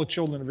all the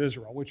children of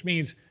Israel, which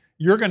means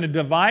you're going to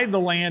divide the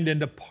land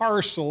into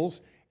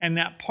parcels, and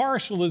that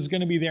parcel is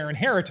going to be their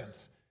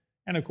inheritance.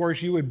 And of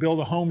course, you would build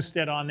a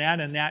homestead on that,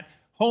 and that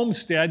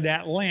homestead,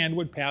 that land,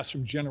 would pass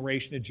from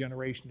generation to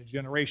generation to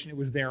generation. It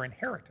was their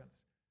inheritance.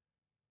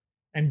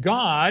 And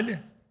God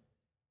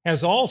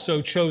has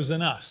also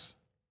chosen us,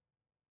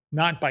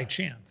 not by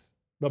chance,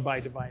 but by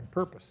divine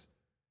purpose.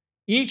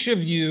 Each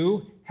of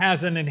you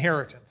has an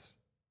inheritance.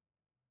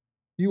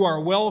 You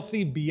are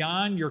wealthy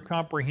beyond your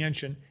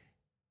comprehension,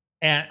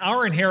 and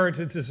our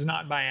inheritance is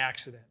not by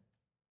accident.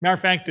 Matter of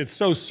fact, it's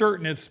so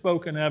certain it's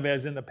spoken of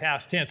as in the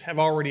past tense, have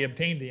already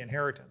obtained the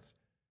inheritance.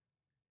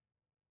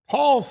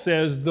 Paul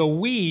says, the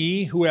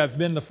we who have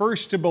been the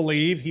first to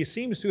believe, he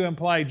seems to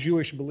imply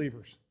Jewish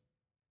believers.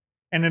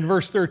 And in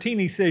verse 13,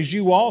 he says,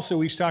 you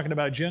also, he's talking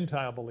about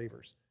Gentile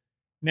believers.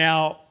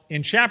 Now,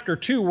 in chapter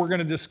 2, we're going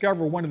to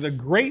discover one of the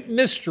great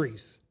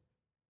mysteries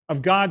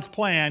of God's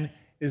plan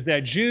is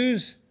that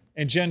Jews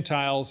and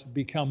Gentiles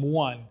become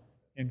one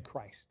in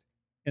Christ,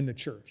 in the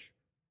church.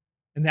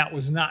 And that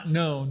was not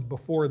known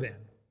before then.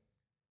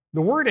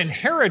 The word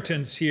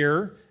inheritance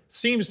here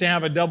seems to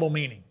have a double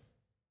meaning.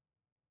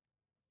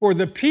 For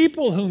the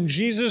people whom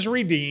Jesus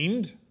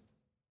redeemed,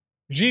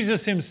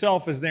 Jesus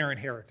himself is their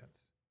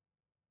inheritance.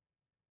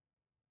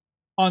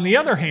 On the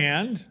other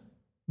hand,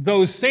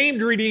 those same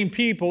redeemed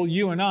people,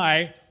 you and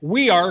I,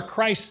 we are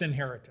Christ's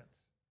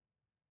inheritance.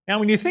 Now,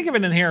 when you think of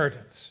an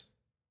inheritance,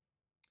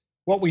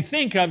 what we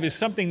think of is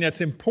something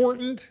that's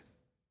important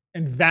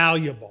and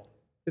valuable.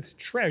 It's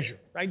treasure,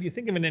 right? You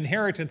think of an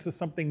inheritance as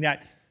something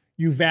that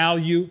you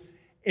value.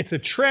 It's a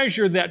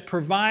treasure that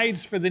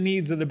provides for the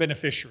needs of the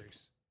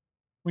beneficiaries.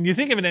 When you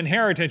think of an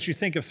inheritance, you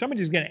think of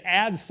somebody's going to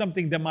add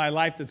something to my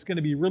life that's going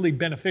to be really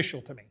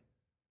beneficial to me.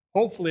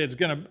 Hopefully, it's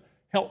going to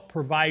help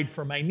provide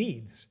for my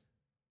needs.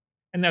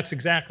 And that's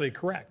exactly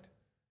correct.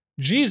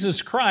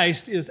 Jesus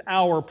Christ is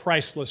our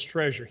priceless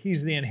treasure.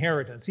 He's the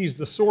inheritance. He's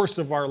the source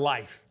of our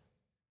life.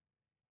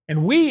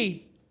 And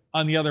we,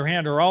 on the other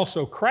hand, are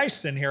also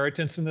Christ's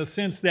inheritance in the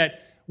sense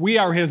that we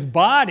are His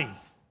body,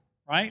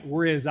 right?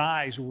 We're His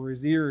eyes, we're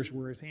His ears,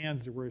 we're His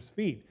hands, we're His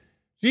feet.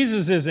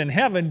 Jesus is in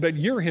heaven, but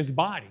you're His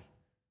body.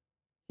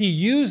 He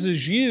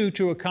uses you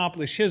to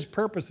accomplish His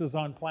purposes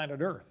on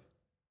planet Earth.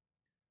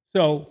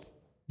 So,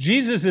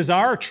 Jesus is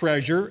our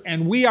treasure,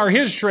 and we are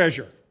His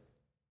treasure.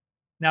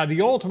 Now,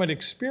 the ultimate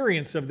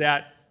experience of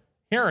that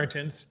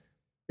inheritance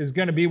is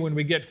going to be when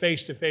we get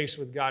face to face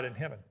with God in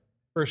heaven.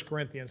 1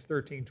 Corinthians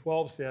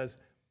 13:12 says,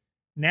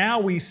 now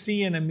we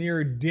see in a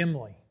mirror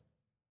dimly,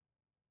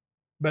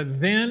 but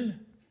then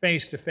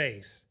face to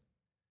face.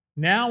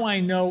 Now I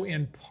know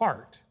in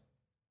part,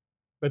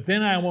 but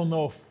then I will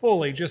know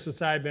fully, just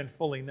as I have been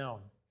fully known.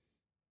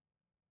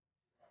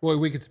 Boy,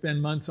 we could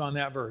spend months on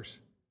that verse.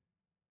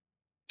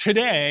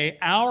 Today,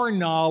 our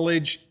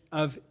knowledge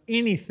of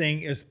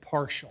anything is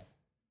partial.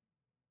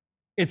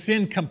 It's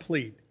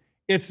incomplete.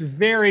 It's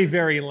very,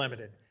 very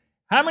limited.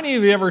 How many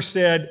of you ever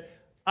said,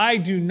 I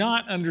do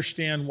not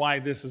understand why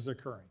this is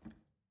occurring?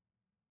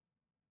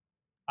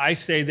 I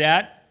say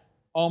that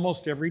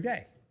almost every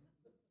day.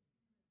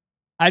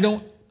 I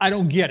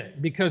don't get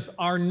it because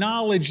our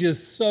knowledge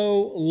is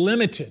so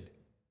limited.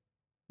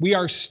 We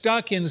are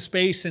stuck in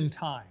space and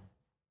time.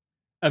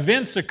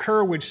 Events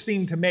occur which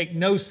seem to make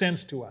no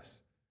sense to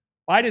us.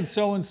 Why did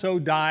so-and-so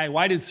die?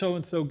 Why did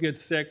so-and-so get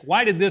sick?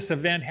 Why did this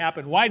event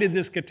happen? Why did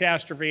this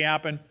catastrophe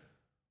happen?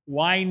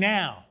 Why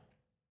now?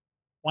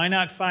 Why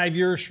not 5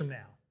 years from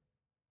now?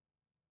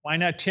 Why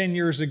not 10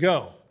 years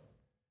ago?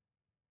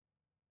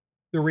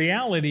 The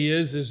reality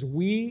is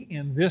we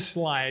in this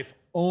life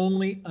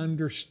only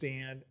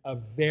understand a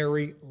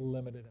very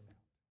limited amount.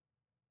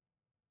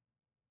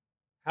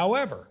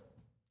 However,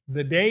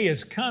 the day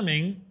is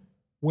coming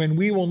when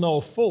we will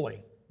know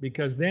fully,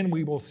 because then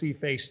we will see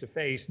face to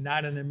face,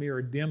 not in a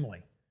mirror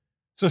dimly.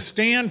 So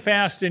stand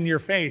fast in your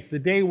faith. The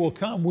day will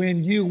come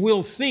when you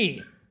will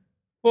see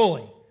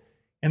fully.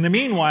 In the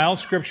meanwhile,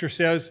 Scripture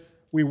says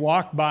we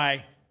walk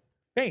by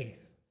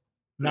faith,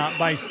 not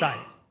by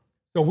sight.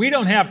 So we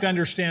don't have to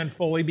understand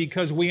fully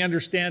because we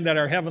understand that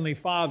our Heavenly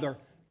Father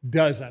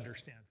does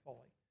understand fully.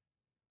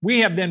 We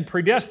have been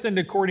predestined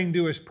according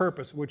to His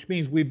purpose, which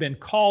means we've been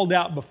called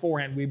out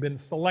beforehand. We've been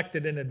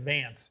selected in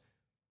advance.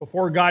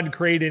 Before God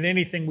created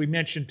anything, we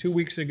mentioned 2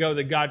 weeks ago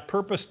that God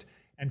purposed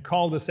and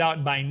called us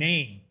out by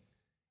name.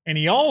 And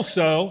He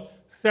also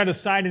set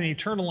aside an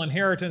eternal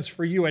inheritance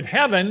for you in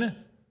heaven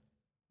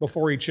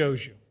before He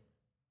chose you.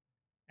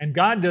 And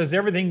God does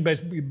everything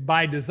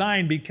by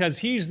design because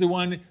He's the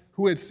one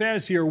who, it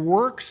says here,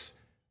 works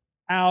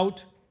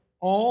out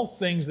all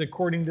things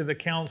according to the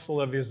counsel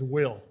of His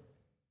will.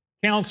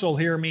 Counsel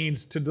here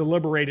means to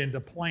deliberate and to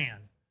plan.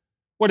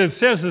 What it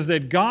says is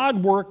that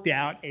God worked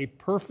out a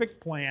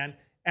perfect plan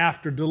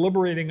after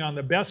deliberating on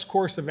the best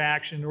course of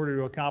action in order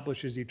to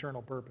accomplish his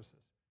eternal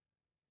purposes.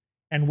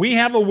 And we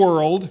have a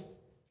world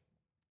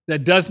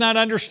that does not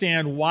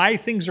understand why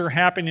things are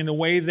happening the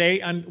way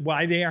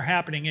why they are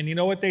happening. And you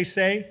know what they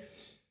say?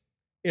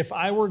 If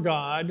I were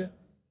God,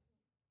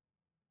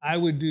 I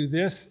would do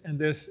this and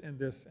this and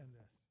this and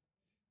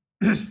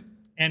this.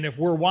 And if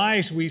we're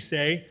wise, we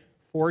say,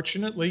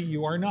 fortunately,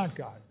 you are not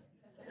God.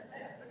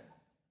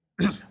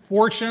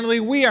 Fortunately,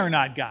 we are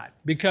not God,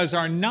 because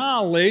our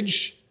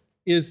knowledge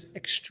is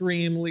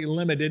extremely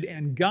limited,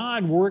 and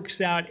God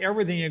works out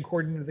everything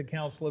according to the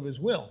counsel of his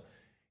will.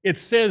 It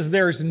says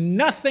there's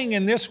nothing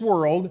in this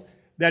world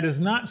that is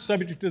not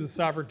subject to the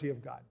sovereignty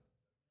of God.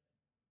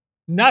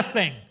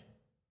 Nothing.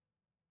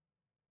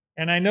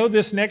 And I know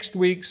this next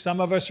week,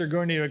 some of us are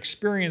going to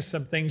experience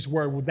some things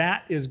where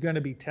that is going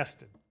to be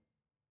tested.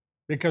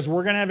 Because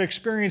we're going to have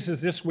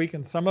experiences this week,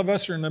 and some of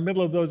us are in the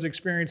middle of those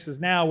experiences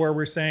now where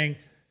we're saying,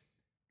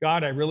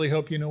 God, I really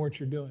hope you know what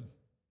you're doing.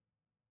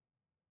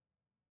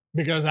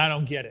 Because I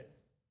don't get it.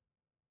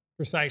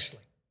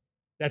 Precisely.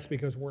 That's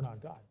because we're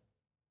not God.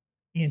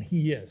 And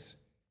he is.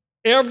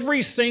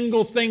 Every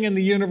single thing in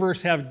the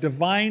universe has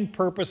divine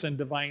purpose and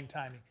divine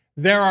timing.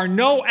 There are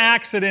no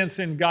accidents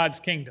in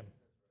God's kingdom.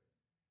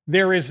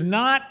 There is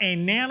not a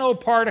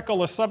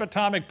nanoparticle, a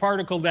subatomic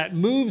particle that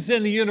moves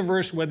in the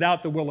universe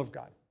without the will of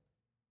God.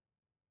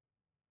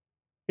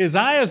 His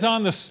eye is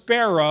on the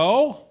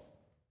sparrow,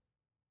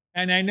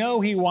 and I know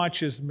he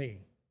watches me.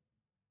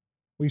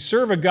 We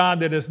serve a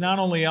God that is not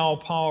only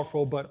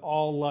all-powerful, but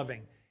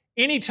all-loving.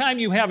 Anytime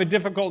you have a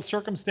difficult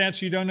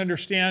circumstance you don't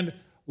understand,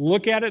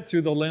 look at it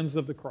through the lens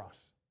of the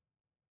cross.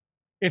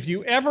 If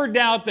you ever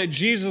doubt that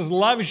Jesus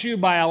loves you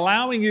by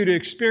allowing you to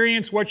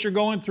experience what you're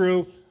going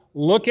through,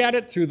 look at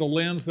it through the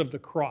lens of the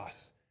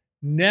cross.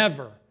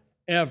 Never,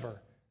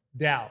 ever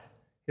doubt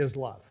his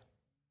love.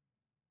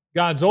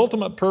 God's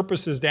ultimate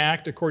purpose is to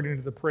act according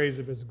to the praise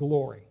of his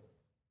glory.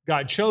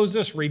 God chose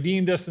us,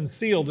 redeemed us, and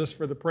sealed us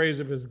for the praise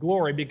of his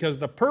glory, because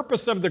the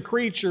purpose of the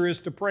creature is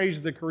to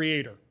praise the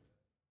Creator.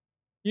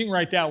 You can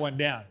write that one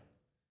down.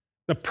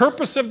 The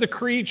purpose of the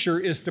creature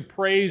is to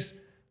praise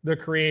the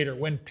Creator.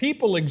 When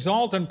people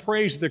exalt and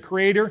praise the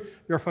Creator,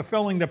 they're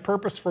fulfilling the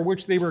purpose for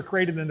which they were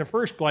created in the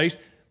first place.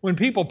 When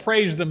people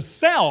praise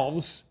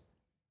themselves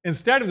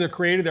instead of the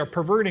Creator, they're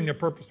perverting the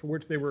purpose for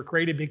which they were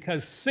created,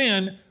 because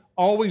sin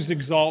always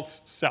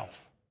exalts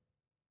self,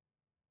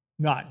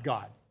 not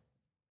God.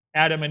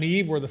 Adam and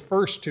Eve were the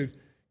first to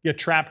get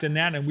trapped in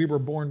that, and we were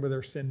born with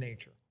our sin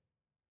nature.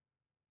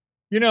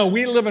 You know,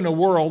 we live in a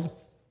world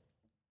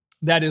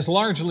that is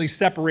largely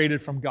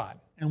separated from God.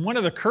 And one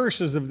of the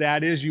curses of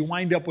that is you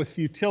wind up with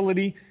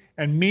futility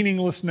and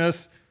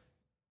meaninglessness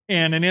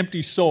and an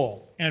empty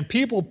soul. And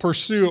people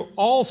pursue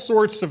all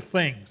sorts of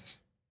things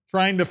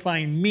trying to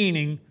find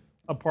meaning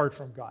apart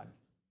from God.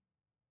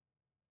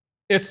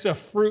 It's a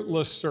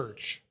fruitless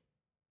search.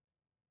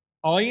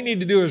 All you need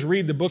to do is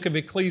read the book of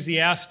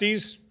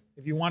Ecclesiastes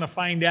if you want to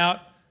find out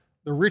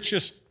the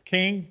richest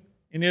king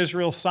in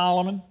Israel,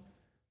 Solomon,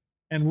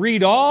 and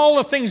read all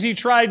the things he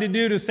tried to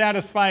do to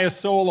satisfy his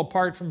soul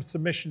apart from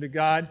submission to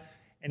God.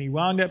 And he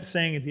wound up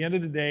saying at the end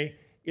of the day,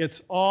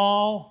 it's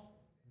all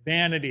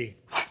vanity.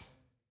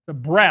 It's a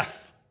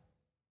breath,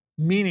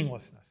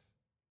 meaninglessness.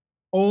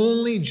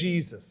 Only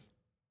Jesus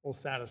will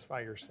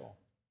satisfy your soul.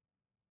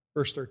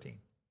 Verse 13.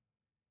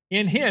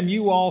 In him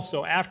you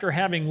also, after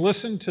having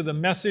listened to the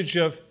message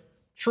of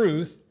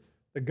truth,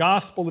 the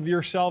gospel of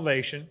your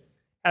salvation,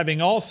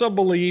 having also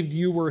believed,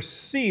 you were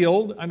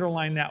sealed,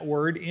 underline that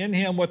word, in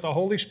him with the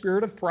Holy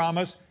Spirit of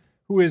promise,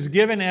 who is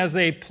given as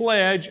a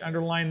pledge,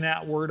 underline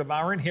that word, of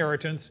our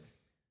inheritance,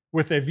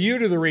 with a view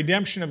to the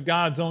redemption of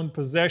God's own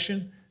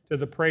possession, to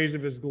the praise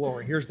of his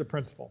glory. Here's the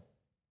principle.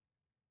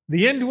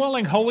 The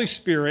indwelling Holy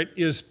Spirit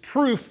is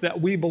proof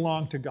that we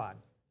belong to God.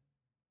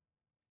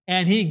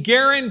 And he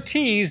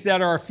guarantees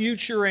that our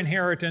future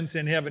inheritance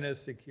in heaven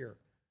is secure.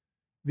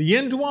 The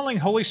indwelling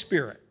Holy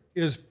Spirit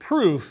is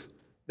proof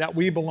that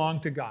we belong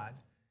to God.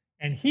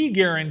 And he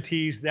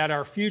guarantees that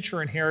our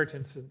future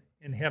inheritance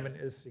in heaven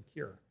is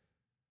secure.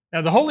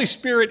 Now, the Holy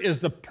Spirit is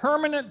the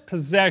permanent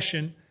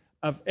possession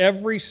of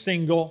every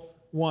single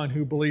one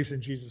who believes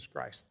in Jesus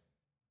Christ.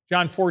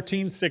 John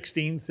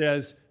 14:16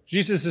 says,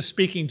 Jesus is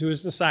speaking to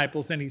his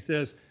disciples, and he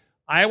says,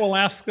 I will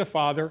ask the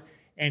Father,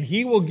 and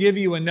he will give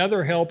you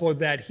another helper,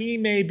 that he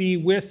may be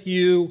with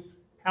you,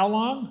 how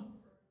long?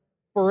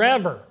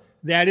 Forever.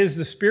 That is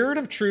the Spirit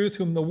of truth,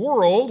 whom the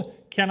world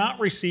cannot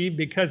receive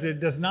because it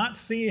does not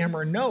see him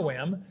or know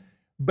him,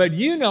 but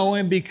you know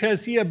him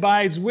because he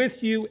abides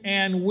with you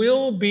and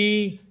will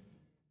be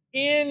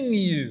in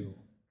you.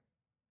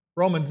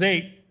 Romans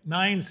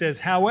 8:9 says,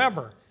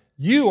 however,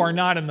 you are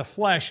not in the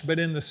flesh, but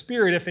in the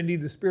Spirit, if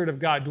indeed the Spirit of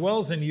God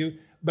dwells in you.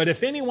 But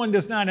if anyone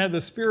does not have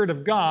the Spirit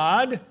of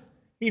God,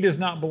 he does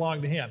not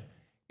belong to him.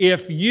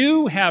 If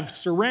you have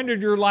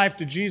surrendered your life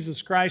to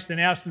Jesus Christ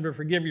and asked him to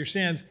forgive your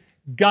sins,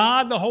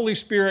 God, the Holy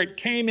Spirit,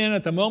 came in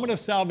at the moment of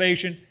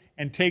salvation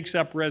and takes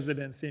up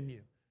residence in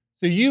you.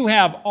 So you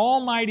have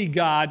Almighty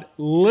God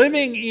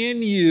living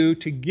in you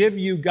to give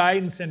you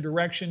guidance and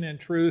direction and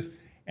truth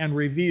and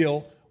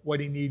reveal what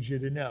He needs you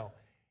to know.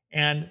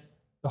 And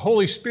the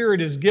Holy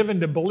Spirit is given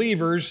to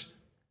believers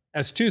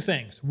as two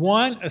things.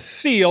 One, a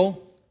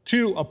seal.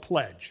 Two, a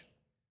pledge.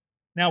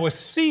 Now, a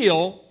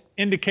seal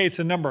indicates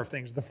a number of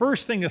things. The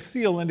first thing a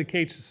seal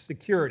indicates is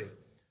security.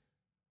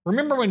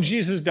 Remember when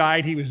Jesus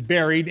died, He was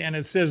buried, and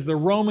it says the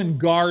Roman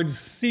guards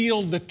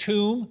sealed the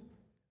tomb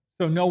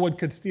so no one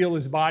could steal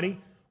His body.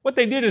 What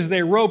they did is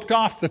they roped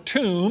off the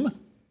tomb,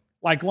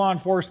 like law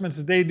enforcement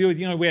today do.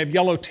 You know, we have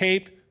yellow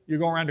tape. You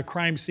go around a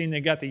crime scene,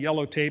 they got the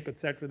yellow tape,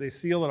 etc. They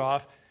seal it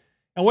off.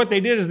 And what they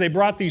did is they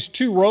brought these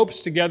two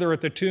ropes together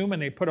at the tomb,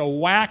 and they put a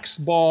wax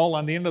ball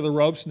on the end of the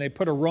ropes, and they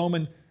put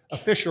a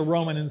official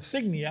Roman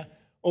insignia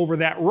over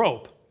that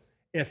rope.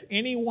 If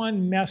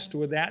anyone messed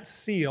with that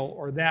seal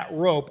or that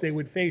rope, they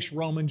would face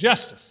Roman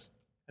justice,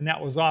 and that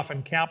was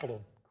often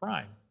capital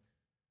crime.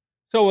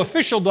 So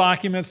official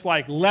documents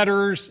like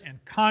letters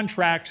and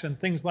contracts and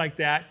things like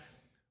that,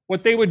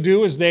 what they would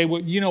do is they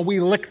would,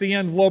 we lick the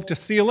envelope to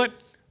seal it.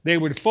 They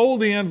would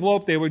fold the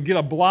envelope, they would get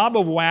a blob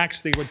of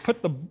wax, they would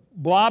put the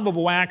blob of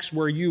wax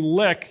where you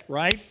lick,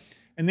 right?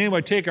 And then they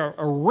would take a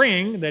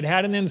ring that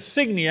had an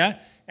insignia,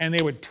 and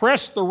they would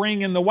press the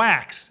ring in the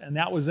wax, and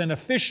that was an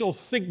official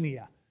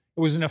signia. It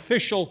was an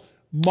official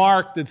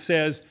mark that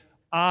says,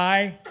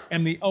 I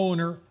am the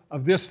owner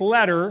of this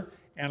letter,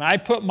 and I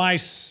put my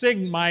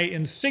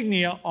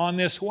insignia on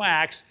this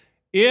wax.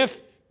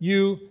 If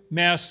you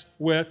mess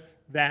with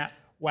that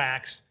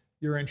wax,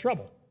 you're in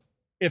trouble.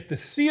 If the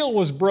seal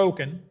was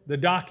broken, the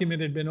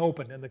document had been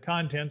opened, and the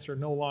contents are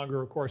no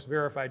longer, of course,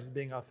 verified as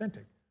being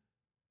authentic.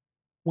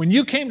 When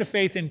you came to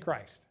faith in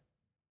Christ,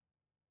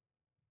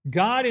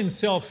 God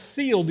Himself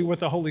sealed you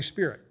with the Holy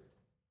Spirit.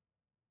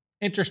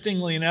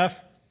 Interestingly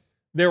enough,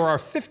 there are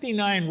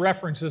 59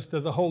 references to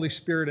the Holy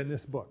Spirit in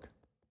this book.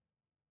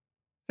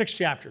 6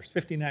 chapters,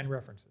 59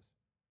 references.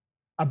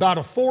 About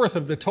a fourth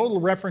of the total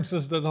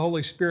references to the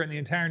Holy Spirit in the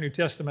entire New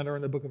Testament are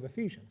in the book of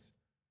Ephesians.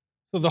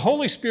 So the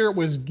Holy Spirit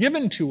was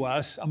given to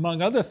us,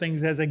 among other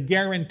things, as a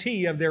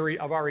guarantee of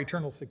our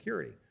eternal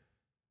security.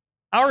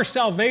 Our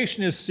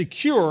salvation is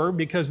secure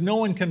because no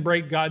one can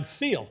break God's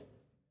seal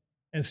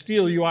and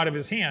steal you out of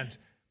His hands.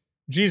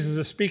 Jesus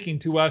is speaking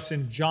to us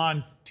in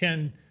John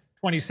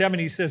 10:27.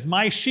 He says,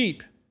 my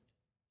sheep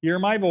hear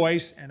my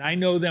voice, and I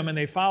know them, and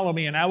they follow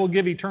me, and I will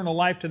give eternal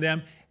life to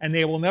them, and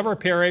they will never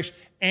perish,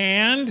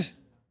 and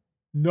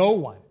no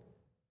one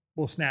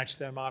will snatch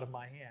them out of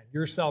my hand.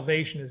 Your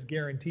salvation is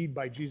guaranteed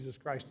by Jesus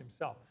Christ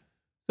Himself.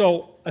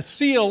 So a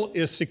seal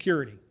is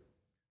security.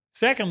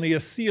 Secondly, a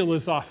seal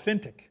is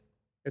authentic.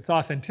 It's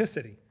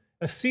authenticity.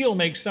 A seal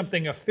makes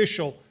something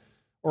official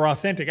or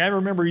authentic. I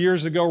remember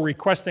years ago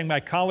requesting my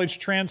college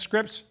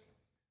transcripts.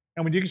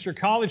 And when you get your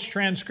college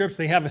transcripts,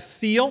 they have a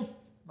seal,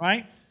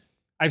 right?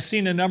 I've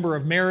seen a number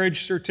of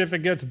marriage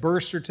certificates,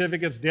 birth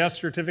certificates, death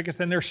certificates,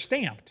 and they're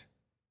stamped,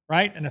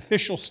 right? An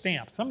official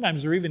stamp.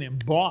 Sometimes they're even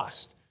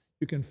embossed.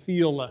 You can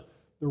feel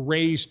the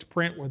raised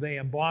print where they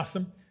emboss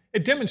them.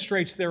 It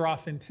demonstrates their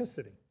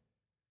authenticity.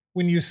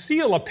 When you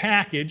seal a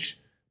package,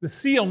 the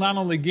seal not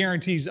only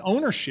guarantees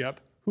ownership,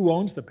 who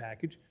owns the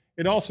package,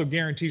 it also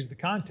guarantees the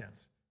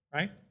contents,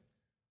 right?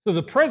 So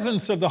the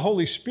presence of the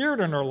Holy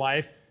Spirit in our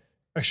life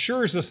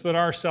assures us that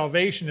our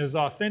salvation is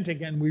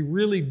authentic and we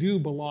really do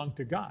belong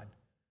to God.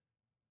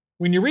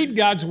 When you read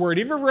God's Word,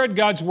 have you ever read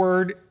God's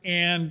Word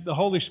and the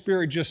Holy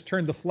Spirit just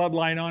turned the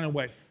floodlight on and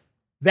went,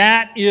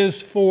 that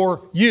is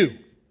for you,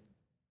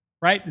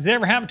 right? Does that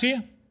ever happen to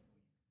you?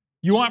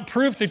 You want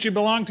proof that you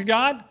belong to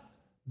God?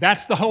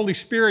 That's the Holy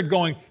Spirit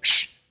going,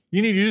 shh,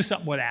 you need to do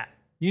something with that.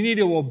 You need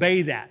to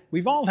obey that.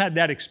 We've all had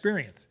that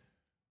experience.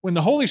 When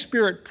the Holy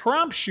Spirit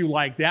prompts you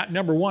like that,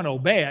 number one,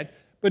 obey it.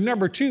 But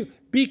number two,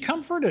 be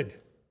comforted.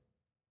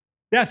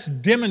 That's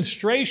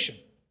demonstration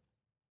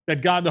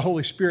that God, the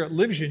Holy Spirit,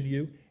 lives in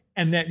you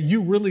and that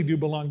you really do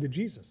belong to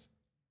Jesus.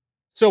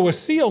 So a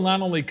seal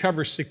not only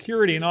covers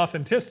security and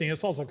authenticity,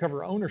 it's also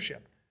covers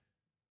ownership.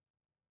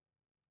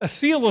 A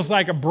seal is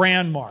like a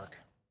brand mark.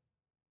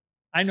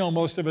 I know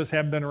most of us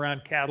haven't been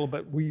around cattle,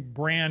 but we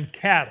brand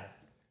cattle.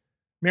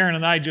 Maren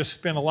and I just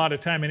spent a lot of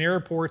time in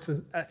airports.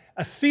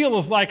 A seal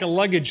is like a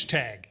luggage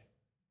tag.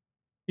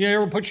 You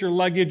ever put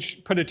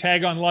a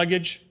tag on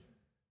luggage,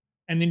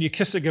 and then you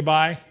kiss it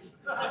goodbye?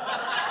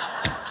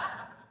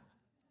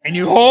 And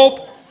you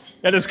hope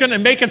that it's going to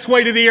make its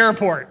way to the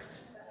airport.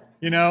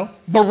 The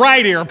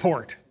right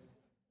airport,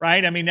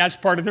 right? I mean, that's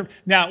part of it.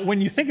 Now,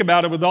 when you think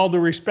about it, with all due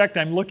respect,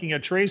 I'm looking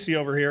at Tracy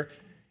over here.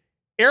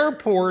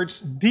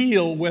 Airports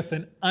deal with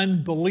an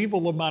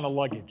unbelievable amount of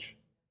luggage.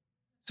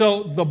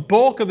 So the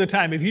bulk of the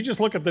time, if you just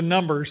look at the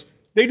numbers,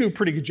 they do a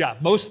pretty good job.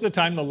 Most of the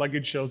time, the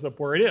luggage shows up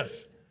where it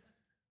is.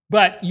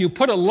 But you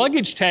put a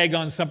luggage tag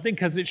on something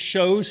because it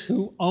shows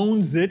who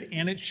owns it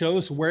and it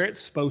shows where it's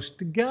supposed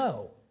to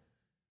go.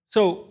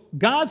 So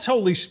God's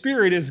Holy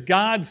Spirit is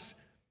God's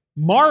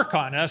mark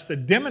on us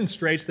that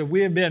demonstrates that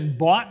we have been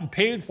bought and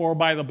paid for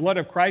by the blood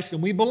of Christ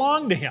and we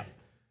belong to Him.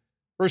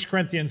 1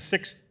 Corinthians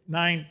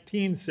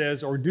 6:19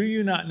 says, "Or do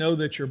you not know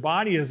that your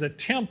body is a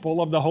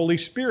temple of the Holy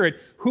Spirit,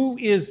 who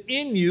is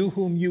in you,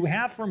 whom you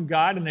have from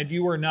God, and that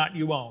you are not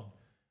your own?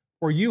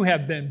 For you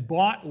have been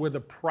bought with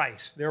a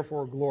price.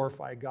 Therefore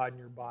glorify God in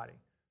your body."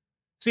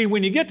 See,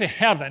 when you get to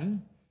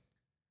heaven,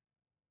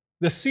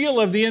 the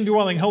seal of the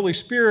indwelling Holy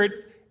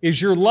Spirit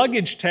is your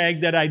luggage tag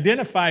that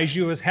identifies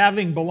you as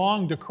having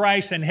belonged to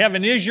Christ, and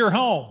heaven is your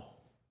home.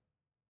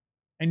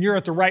 And you're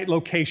at the right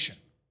location,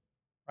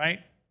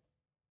 right?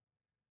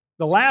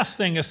 The last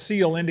thing a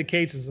seal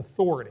indicates is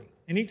authority.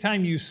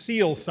 Anytime you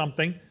seal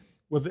something,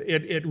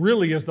 it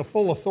really is the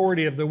full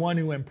authority of the one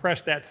who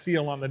impressed that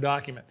seal on the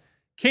document.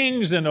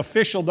 Kings and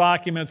official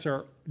documents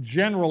were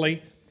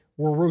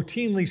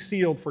routinely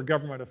sealed for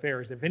government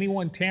affairs. If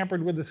anyone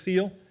tampered with the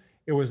seal,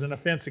 it was an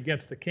offense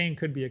against the king,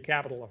 could be a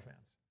capital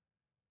offense.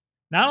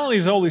 Not only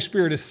is the Holy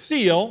Spirit a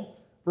seal,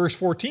 verse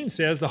 14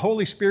 says, the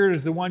Holy Spirit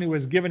is the one who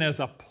is given as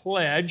a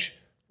pledge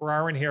for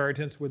our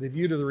inheritance with a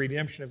view to the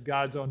redemption of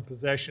God's own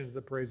possession to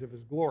the praise of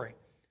His glory.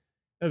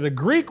 Now, the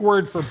Greek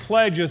word for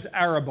pledge is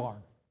arrabon,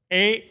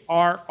 A-R-R-A-B-O-N.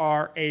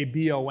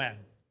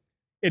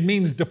 It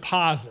means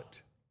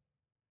deposit.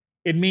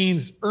 It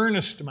means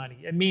earnest money.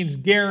 It means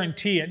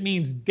guarantee. It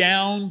means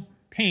down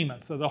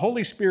payment. So the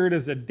Holy Spirit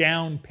is a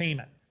down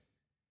payment.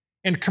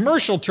 In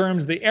commercial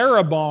terms, the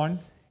arrabon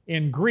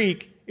in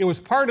Greek, it was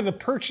part of the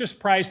purchase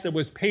price that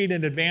was paid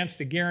in advance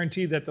to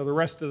guarantee that the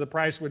rest of the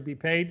price would be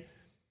paid.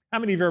 How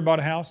many of you ever bought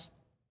a house?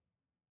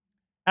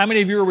 How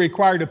many of you are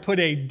required to put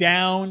a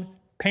down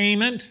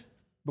payment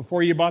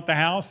before you bought the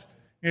house?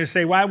 You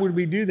say, why would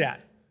we do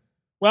that?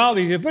 Well,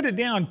 if you put a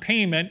down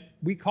payment,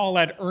 we call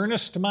that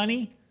earnest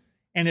money,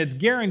 and it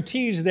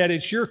guarantees that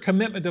it's your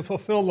commitment to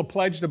fulfill the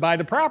pledge to buy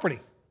the property,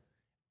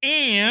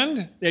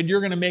 and that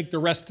you're going to make the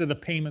rest of the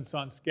payments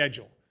on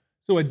schedule.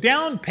 So a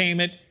down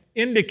payment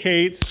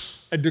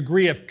indicates a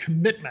degree of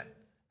commitment,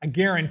 a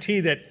guarantee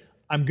that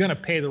I'm going to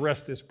pay the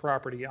rest of this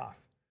property off.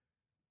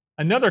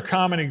 Another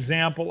common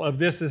example of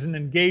this is an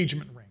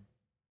engagement ring.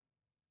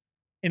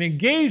 An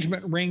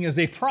engagement ring is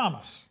a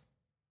promise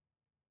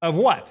of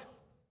what?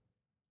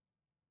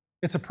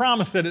 It's a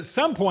promise that at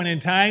some point in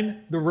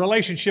time, the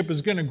relationship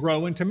is going to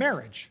grow into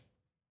marriage.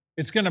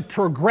 It's going to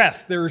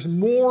progress. There's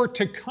more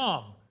to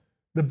come.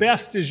 The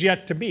best is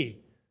yet to be,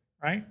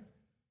 right?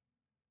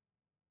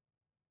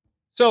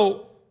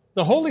 So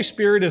the Holy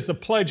Spirit is a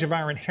pledge of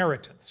our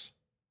inheritance.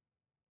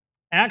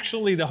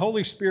 Actually, the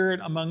Holy Spirit,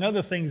 among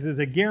other things, is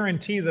a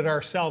guarantee that our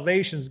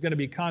salvation is going to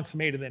be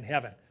consummated in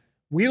heaven.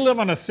 We live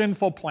on a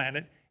sinful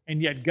planet,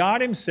 and yet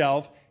God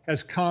Himself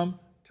has come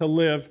to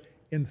live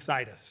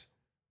inside us.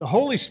 The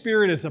Holy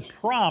Spirit is a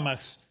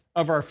promise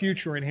of our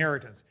future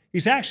inheritance.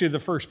 He's actually the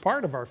first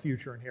part of our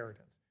future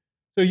inheritance.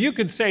 So you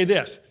could say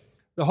this,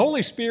 the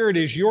Holy Spirit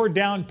is your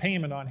down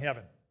payment on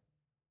heaven.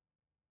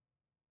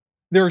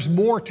 There's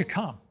more to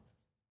come,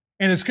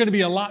 and it's going to be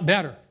a lot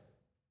better.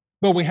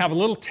 But we have a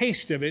little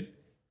taste of it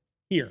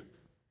here.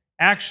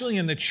 Actually,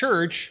 in the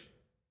church,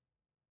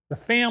 the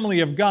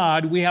family of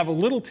God, we have a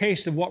little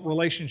taste of what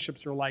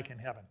relationships are like in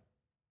heaven.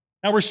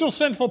 Now, we're still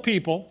sinful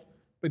people,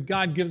 but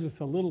God gives us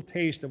a little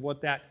taste of what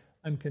that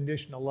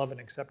unconditional love and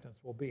acceptance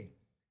will be.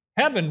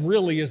 Heaven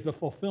really is the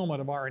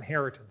fulfillment of our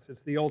inheritance.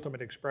 It's the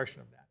ultimate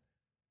expression of that.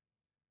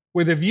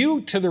 With a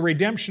view to the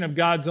redemption of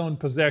God's own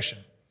possession.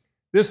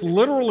 This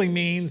literally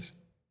means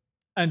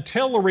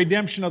until the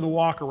redemption of the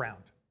walk-around.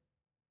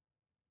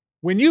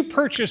 When you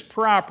purchase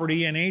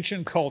property in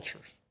ancient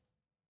cultures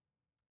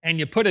and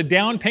you put a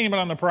down payment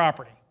on the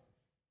property,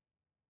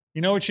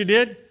 you know what you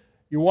did?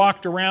 You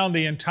walked around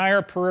the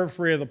entire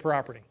periphery of the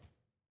property.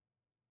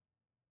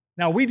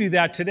 Now, we do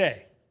that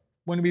today.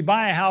 When we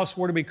buy a house,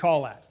 what do we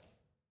call that?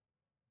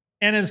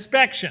 An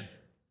inspection,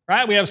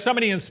 right? We have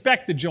somebody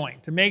inspect the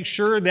joint to make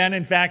sure that,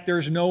 in fact,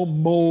 there's no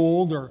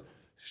mold or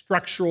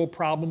structural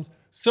problems.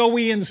 So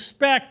we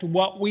inspect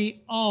what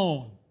we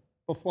own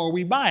before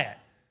we buy it.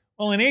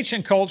 Well, in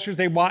ancient cultures,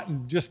 they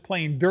bought just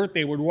plain dirt.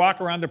 They would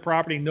walk around the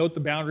property, note the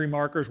boundary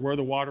markers, where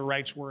the water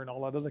rights were, and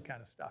all that other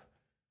kind of stuff.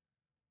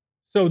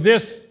 So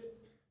this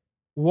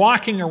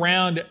walking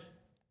around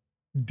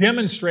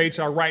demonstrates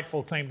our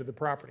rightful claim to the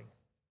property.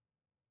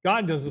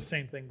 God does the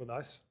same thing with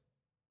us.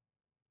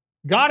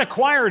 God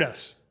acquired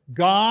us.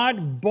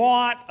 God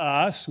bought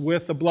us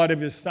with the blood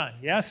of His Son.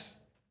 Yes?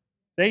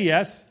 Say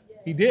yes.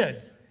 He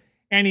did.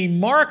 And He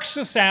marks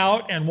us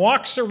out and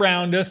walks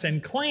around us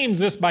and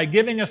claims us by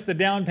giving us the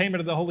down payment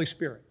of the Holy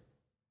Spirit.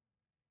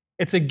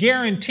 It's a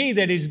guarantee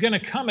that He's going to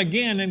come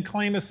again and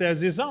claim us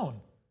as His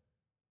own.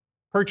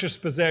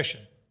 Purchased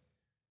possession.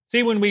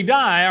 See, when we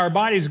die, our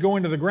bodies go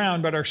into the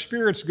ground, but our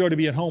spirits go to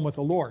be at home with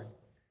the Lord.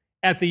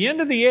 At the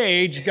end of the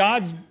age,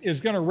 God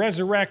is going to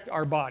resurrect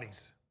our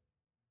bodies.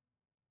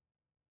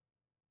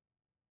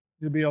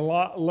 You'll be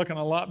looking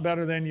a lot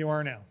better than you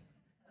are now.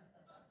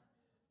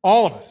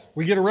 All of us.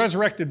 We get a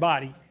resurrected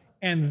body.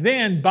 And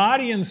then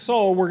body and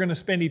soul, we're going to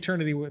spend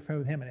eternity with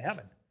Him in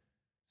heaven.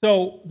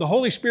 So the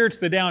Holy Spirit's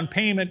the down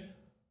payment,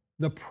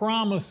 the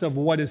promise of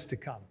what is to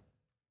come.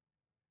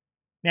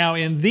 Now,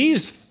 in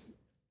these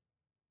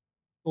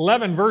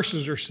 11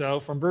 verses or so,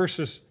 from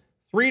verses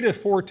 3 to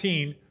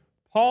 14,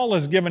 Paul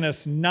has given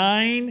us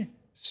 9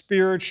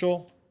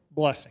 spiritual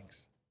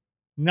blessings.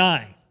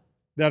 9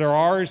 that are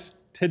ours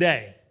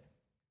today.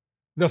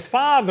 The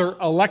Father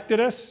elected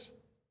us,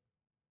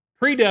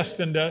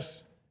 predestined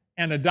us,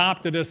 and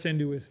adopted us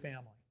into His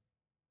family.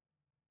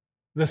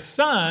 The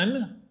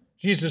Son,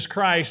 Jesus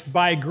Christ,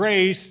 by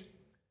grace,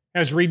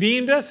 has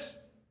redeemed us,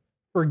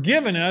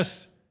 forgiven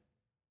us,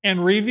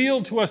 and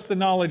revealed to us the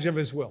knowledge of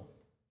His will.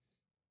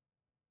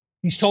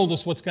 He's told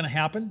us what's going to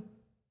happen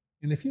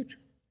in the future.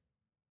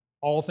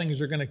 All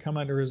things are going to come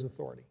under His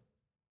authority.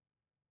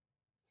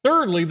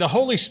 Thirdly, the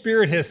Holy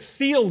Spirit has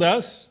sealed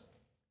us,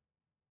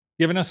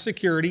 given us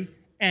security,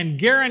 and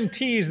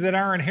guarantees that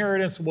our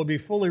inheritance will be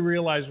fully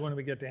realized when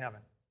we get to heaven.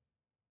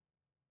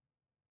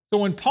 So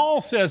when Paul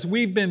says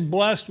we've been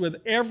blessed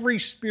with every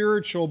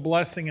spiritual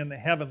blessing in the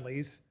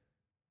heavenlies,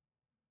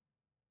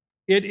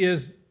 it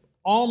is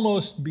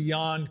almost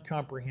beyond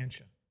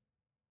comprehension.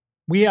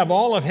 We have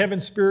all of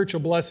heaven's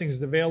spiritual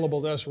blessings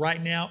available to us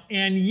right now,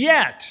 and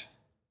yet,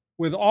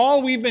 with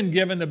all we've been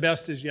given, the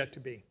best is yet to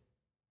be.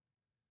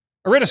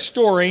 I read a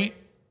story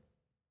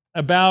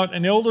about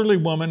an elderly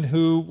woman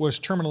who was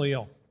terminally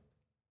ill.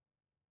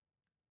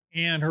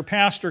 And her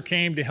pastor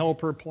came to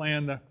help her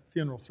plan the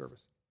funeral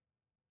service.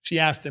 She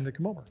asked him to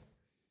come over.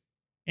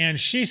 And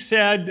she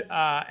said,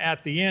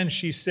 at the end,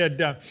 she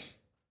said,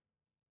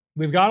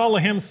 we've got all the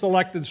hymns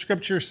selected,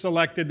 scriptures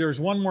selected. There's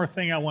one more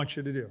thing I want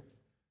you to do.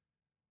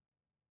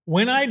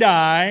 When I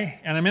die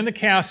and I'm in the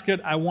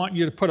casket, I want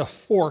you to put a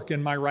fork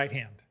in my right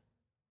hand.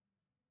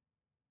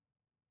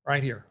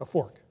 Right here, a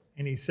fork.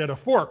 And he said, a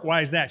fork,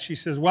 why is that? She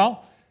says,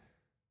 well,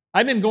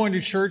 I've been going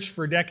to church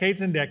for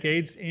decades and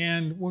decades,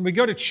 and when we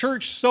go to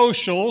church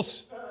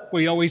socials,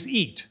 we always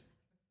eat,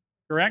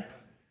 correct?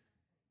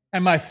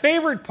 And my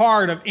favorite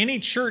part of any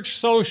church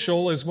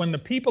social is when the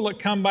people that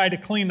come by to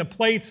clean the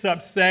plates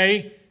up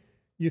say,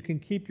 you can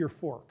keep your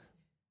fork.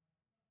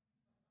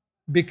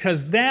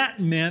 Because that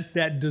meant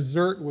that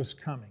dessert was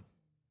coming.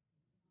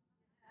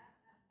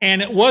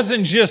 And it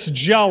wasn't just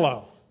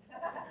Jell-O.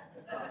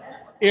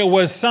 It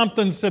was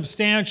something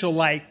substantial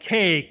like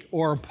cake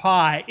or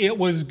pie. It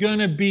was going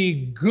to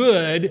be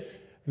good.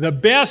 The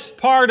best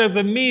part of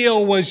the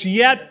meal was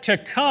yet to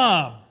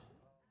come.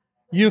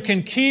 You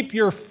can keep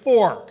your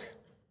fork.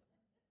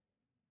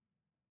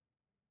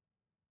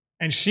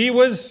 And she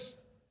was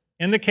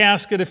in the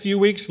casket a few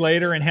weeks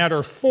later and had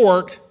her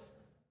fork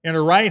in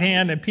her right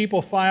hand, and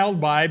people filed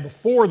by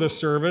before the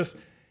service,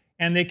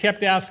 and they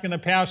kept asking the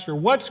pastor,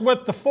 what's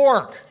with the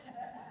fork?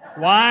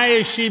 Why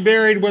is she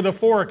buried with a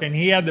fork? And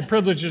he had the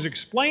privilege of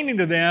explaining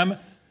to them,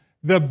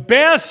 the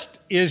best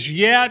is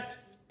yet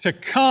to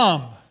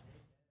come.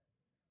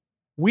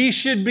 We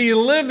should be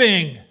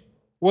living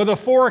with a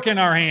fork in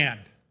our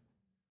hand.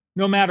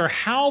 No matter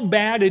how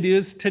bad it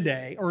is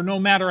today, or no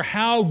matter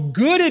how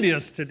good it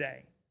is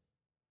today,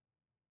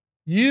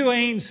 you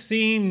ain't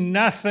seen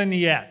nothing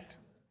yet.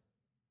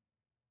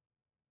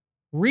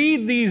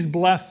 Read these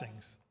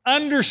blessings.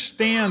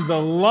 Understand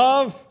the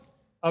love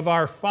of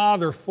our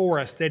Father for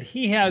us, that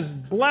He has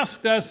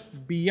blessed us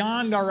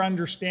beyond our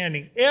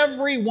understanding.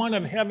 Every one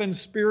of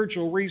heaven's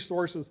spiritual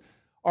resources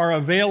are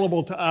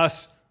available to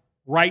us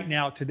right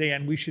now, today,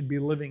 and we should be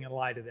living in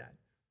light of that.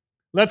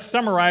 Let's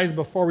summarize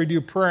before we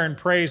do prayer and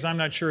praise. I'm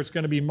not sure it's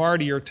going to be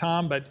Marty or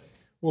Tom, but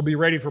we'll be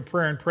ready for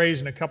prayer and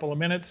praise in a couple of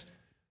minutes.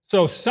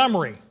 So,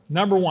 summary,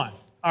 number 1,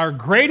 our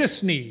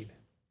greatest need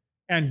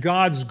and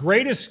God's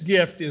greatest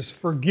gift is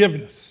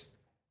forgiveness,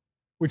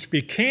 which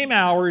became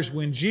ours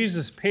when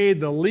Jesus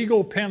paid the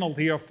legal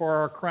penalty for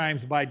our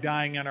crimes by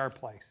dying in our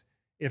place.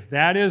 If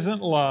that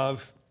isn't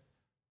love,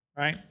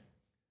 right?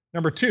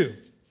 Number 2,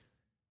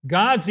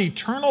 God's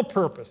eternal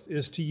purpose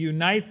is to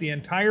unite the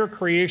entire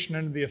creation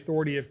under the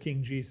authority of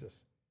King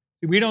Jesus.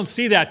 We don't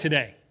see that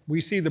today.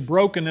 We see the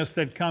brokenness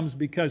that comes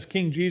because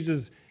King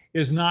Jesus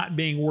is not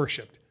being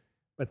worshiped.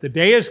 But the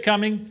day is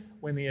coming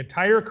when the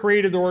entire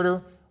created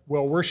order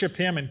will worship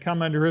Him and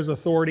come under His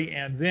authority,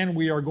 and then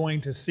we are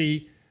going to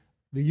see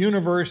the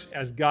universe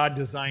as God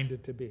designed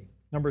it to be.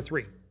 Number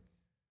 3,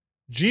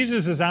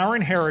 Jesus is our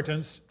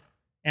inheritance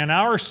and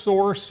our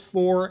source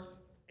for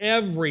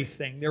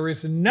everything. There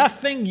is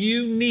nothing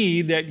you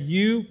need that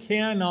you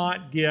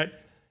cannot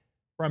get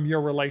from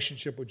your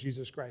relationship with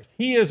Jesus Christ.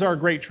 He is our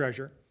great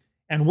treasure,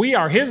 and we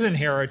are His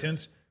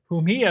inheritance,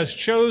 whom He has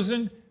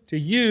chosen to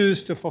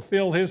use to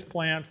fulfill His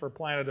plan for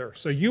planet Earth.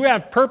 So you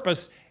have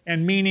purpose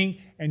and meaning,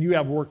 and you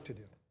have work to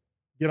do.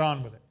 Get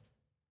on with it.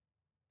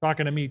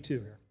 Talking to me too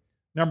here.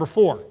 Number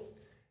 4,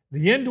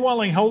 the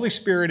indwelling Holy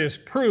Spirit is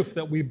proof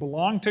that we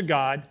belong to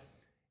God,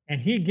 and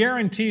He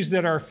guarantees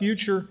that our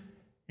future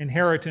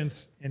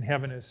inheritance in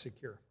heaven is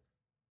secure.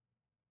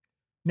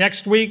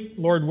 Next week,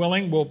 Lord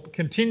willing, we'll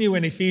continue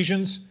in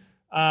Ephesians.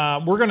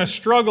 We're going to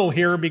struggle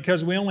here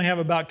because we only have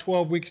about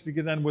 12 weeks to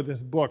get done with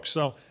this book.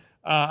 So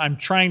I'm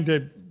trying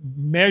to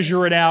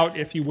measure it out,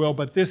 if you will,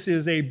 but this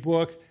is a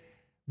book.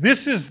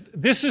 This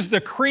is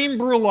the creme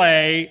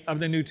brulee of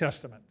the New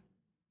Testament.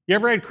 You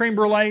ever had creme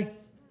brulee?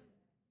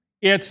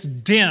 It's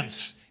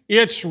dense.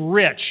 It's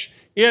rich.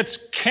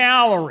 It's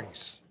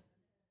calories.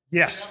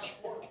 Yes.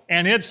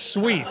 And it's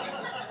sweet.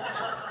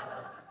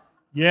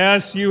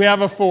 Yes, you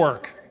have a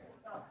fork.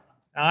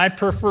 I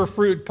prefer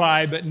fruit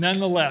pie, but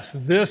nonetheless,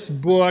 this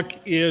book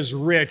is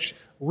rich.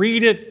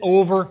 Read it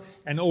over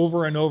and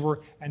over and over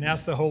and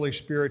ask the Holy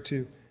Spirit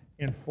to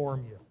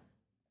inform you.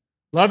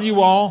 Love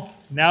you all.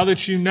 Now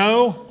that you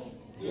know,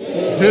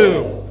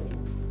 do.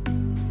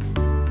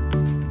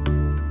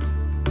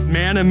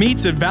 Manna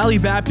meets at Valley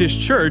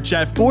Baptist Church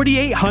at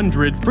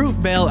 4800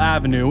 Fruitvale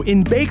Avenue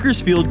in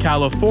Bakersfield,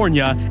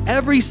 California,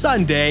 every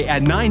Sunday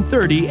at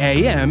 9:30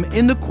 a.m.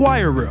 in the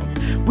choir room.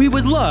 We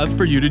would love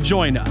for you to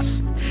join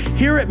us.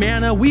 Here at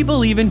Manna, we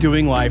believe in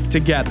doing life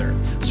together.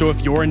 So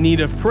if you're in need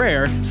of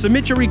prayer,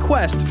 submit your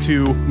request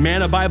to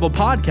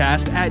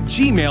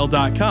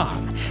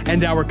mannabiblepodcast@gmail.com,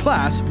 and our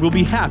class will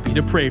be happy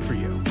to pray for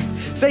you.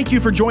 Thank you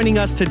for joining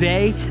us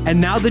today, and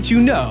now that you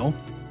know,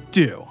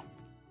 do.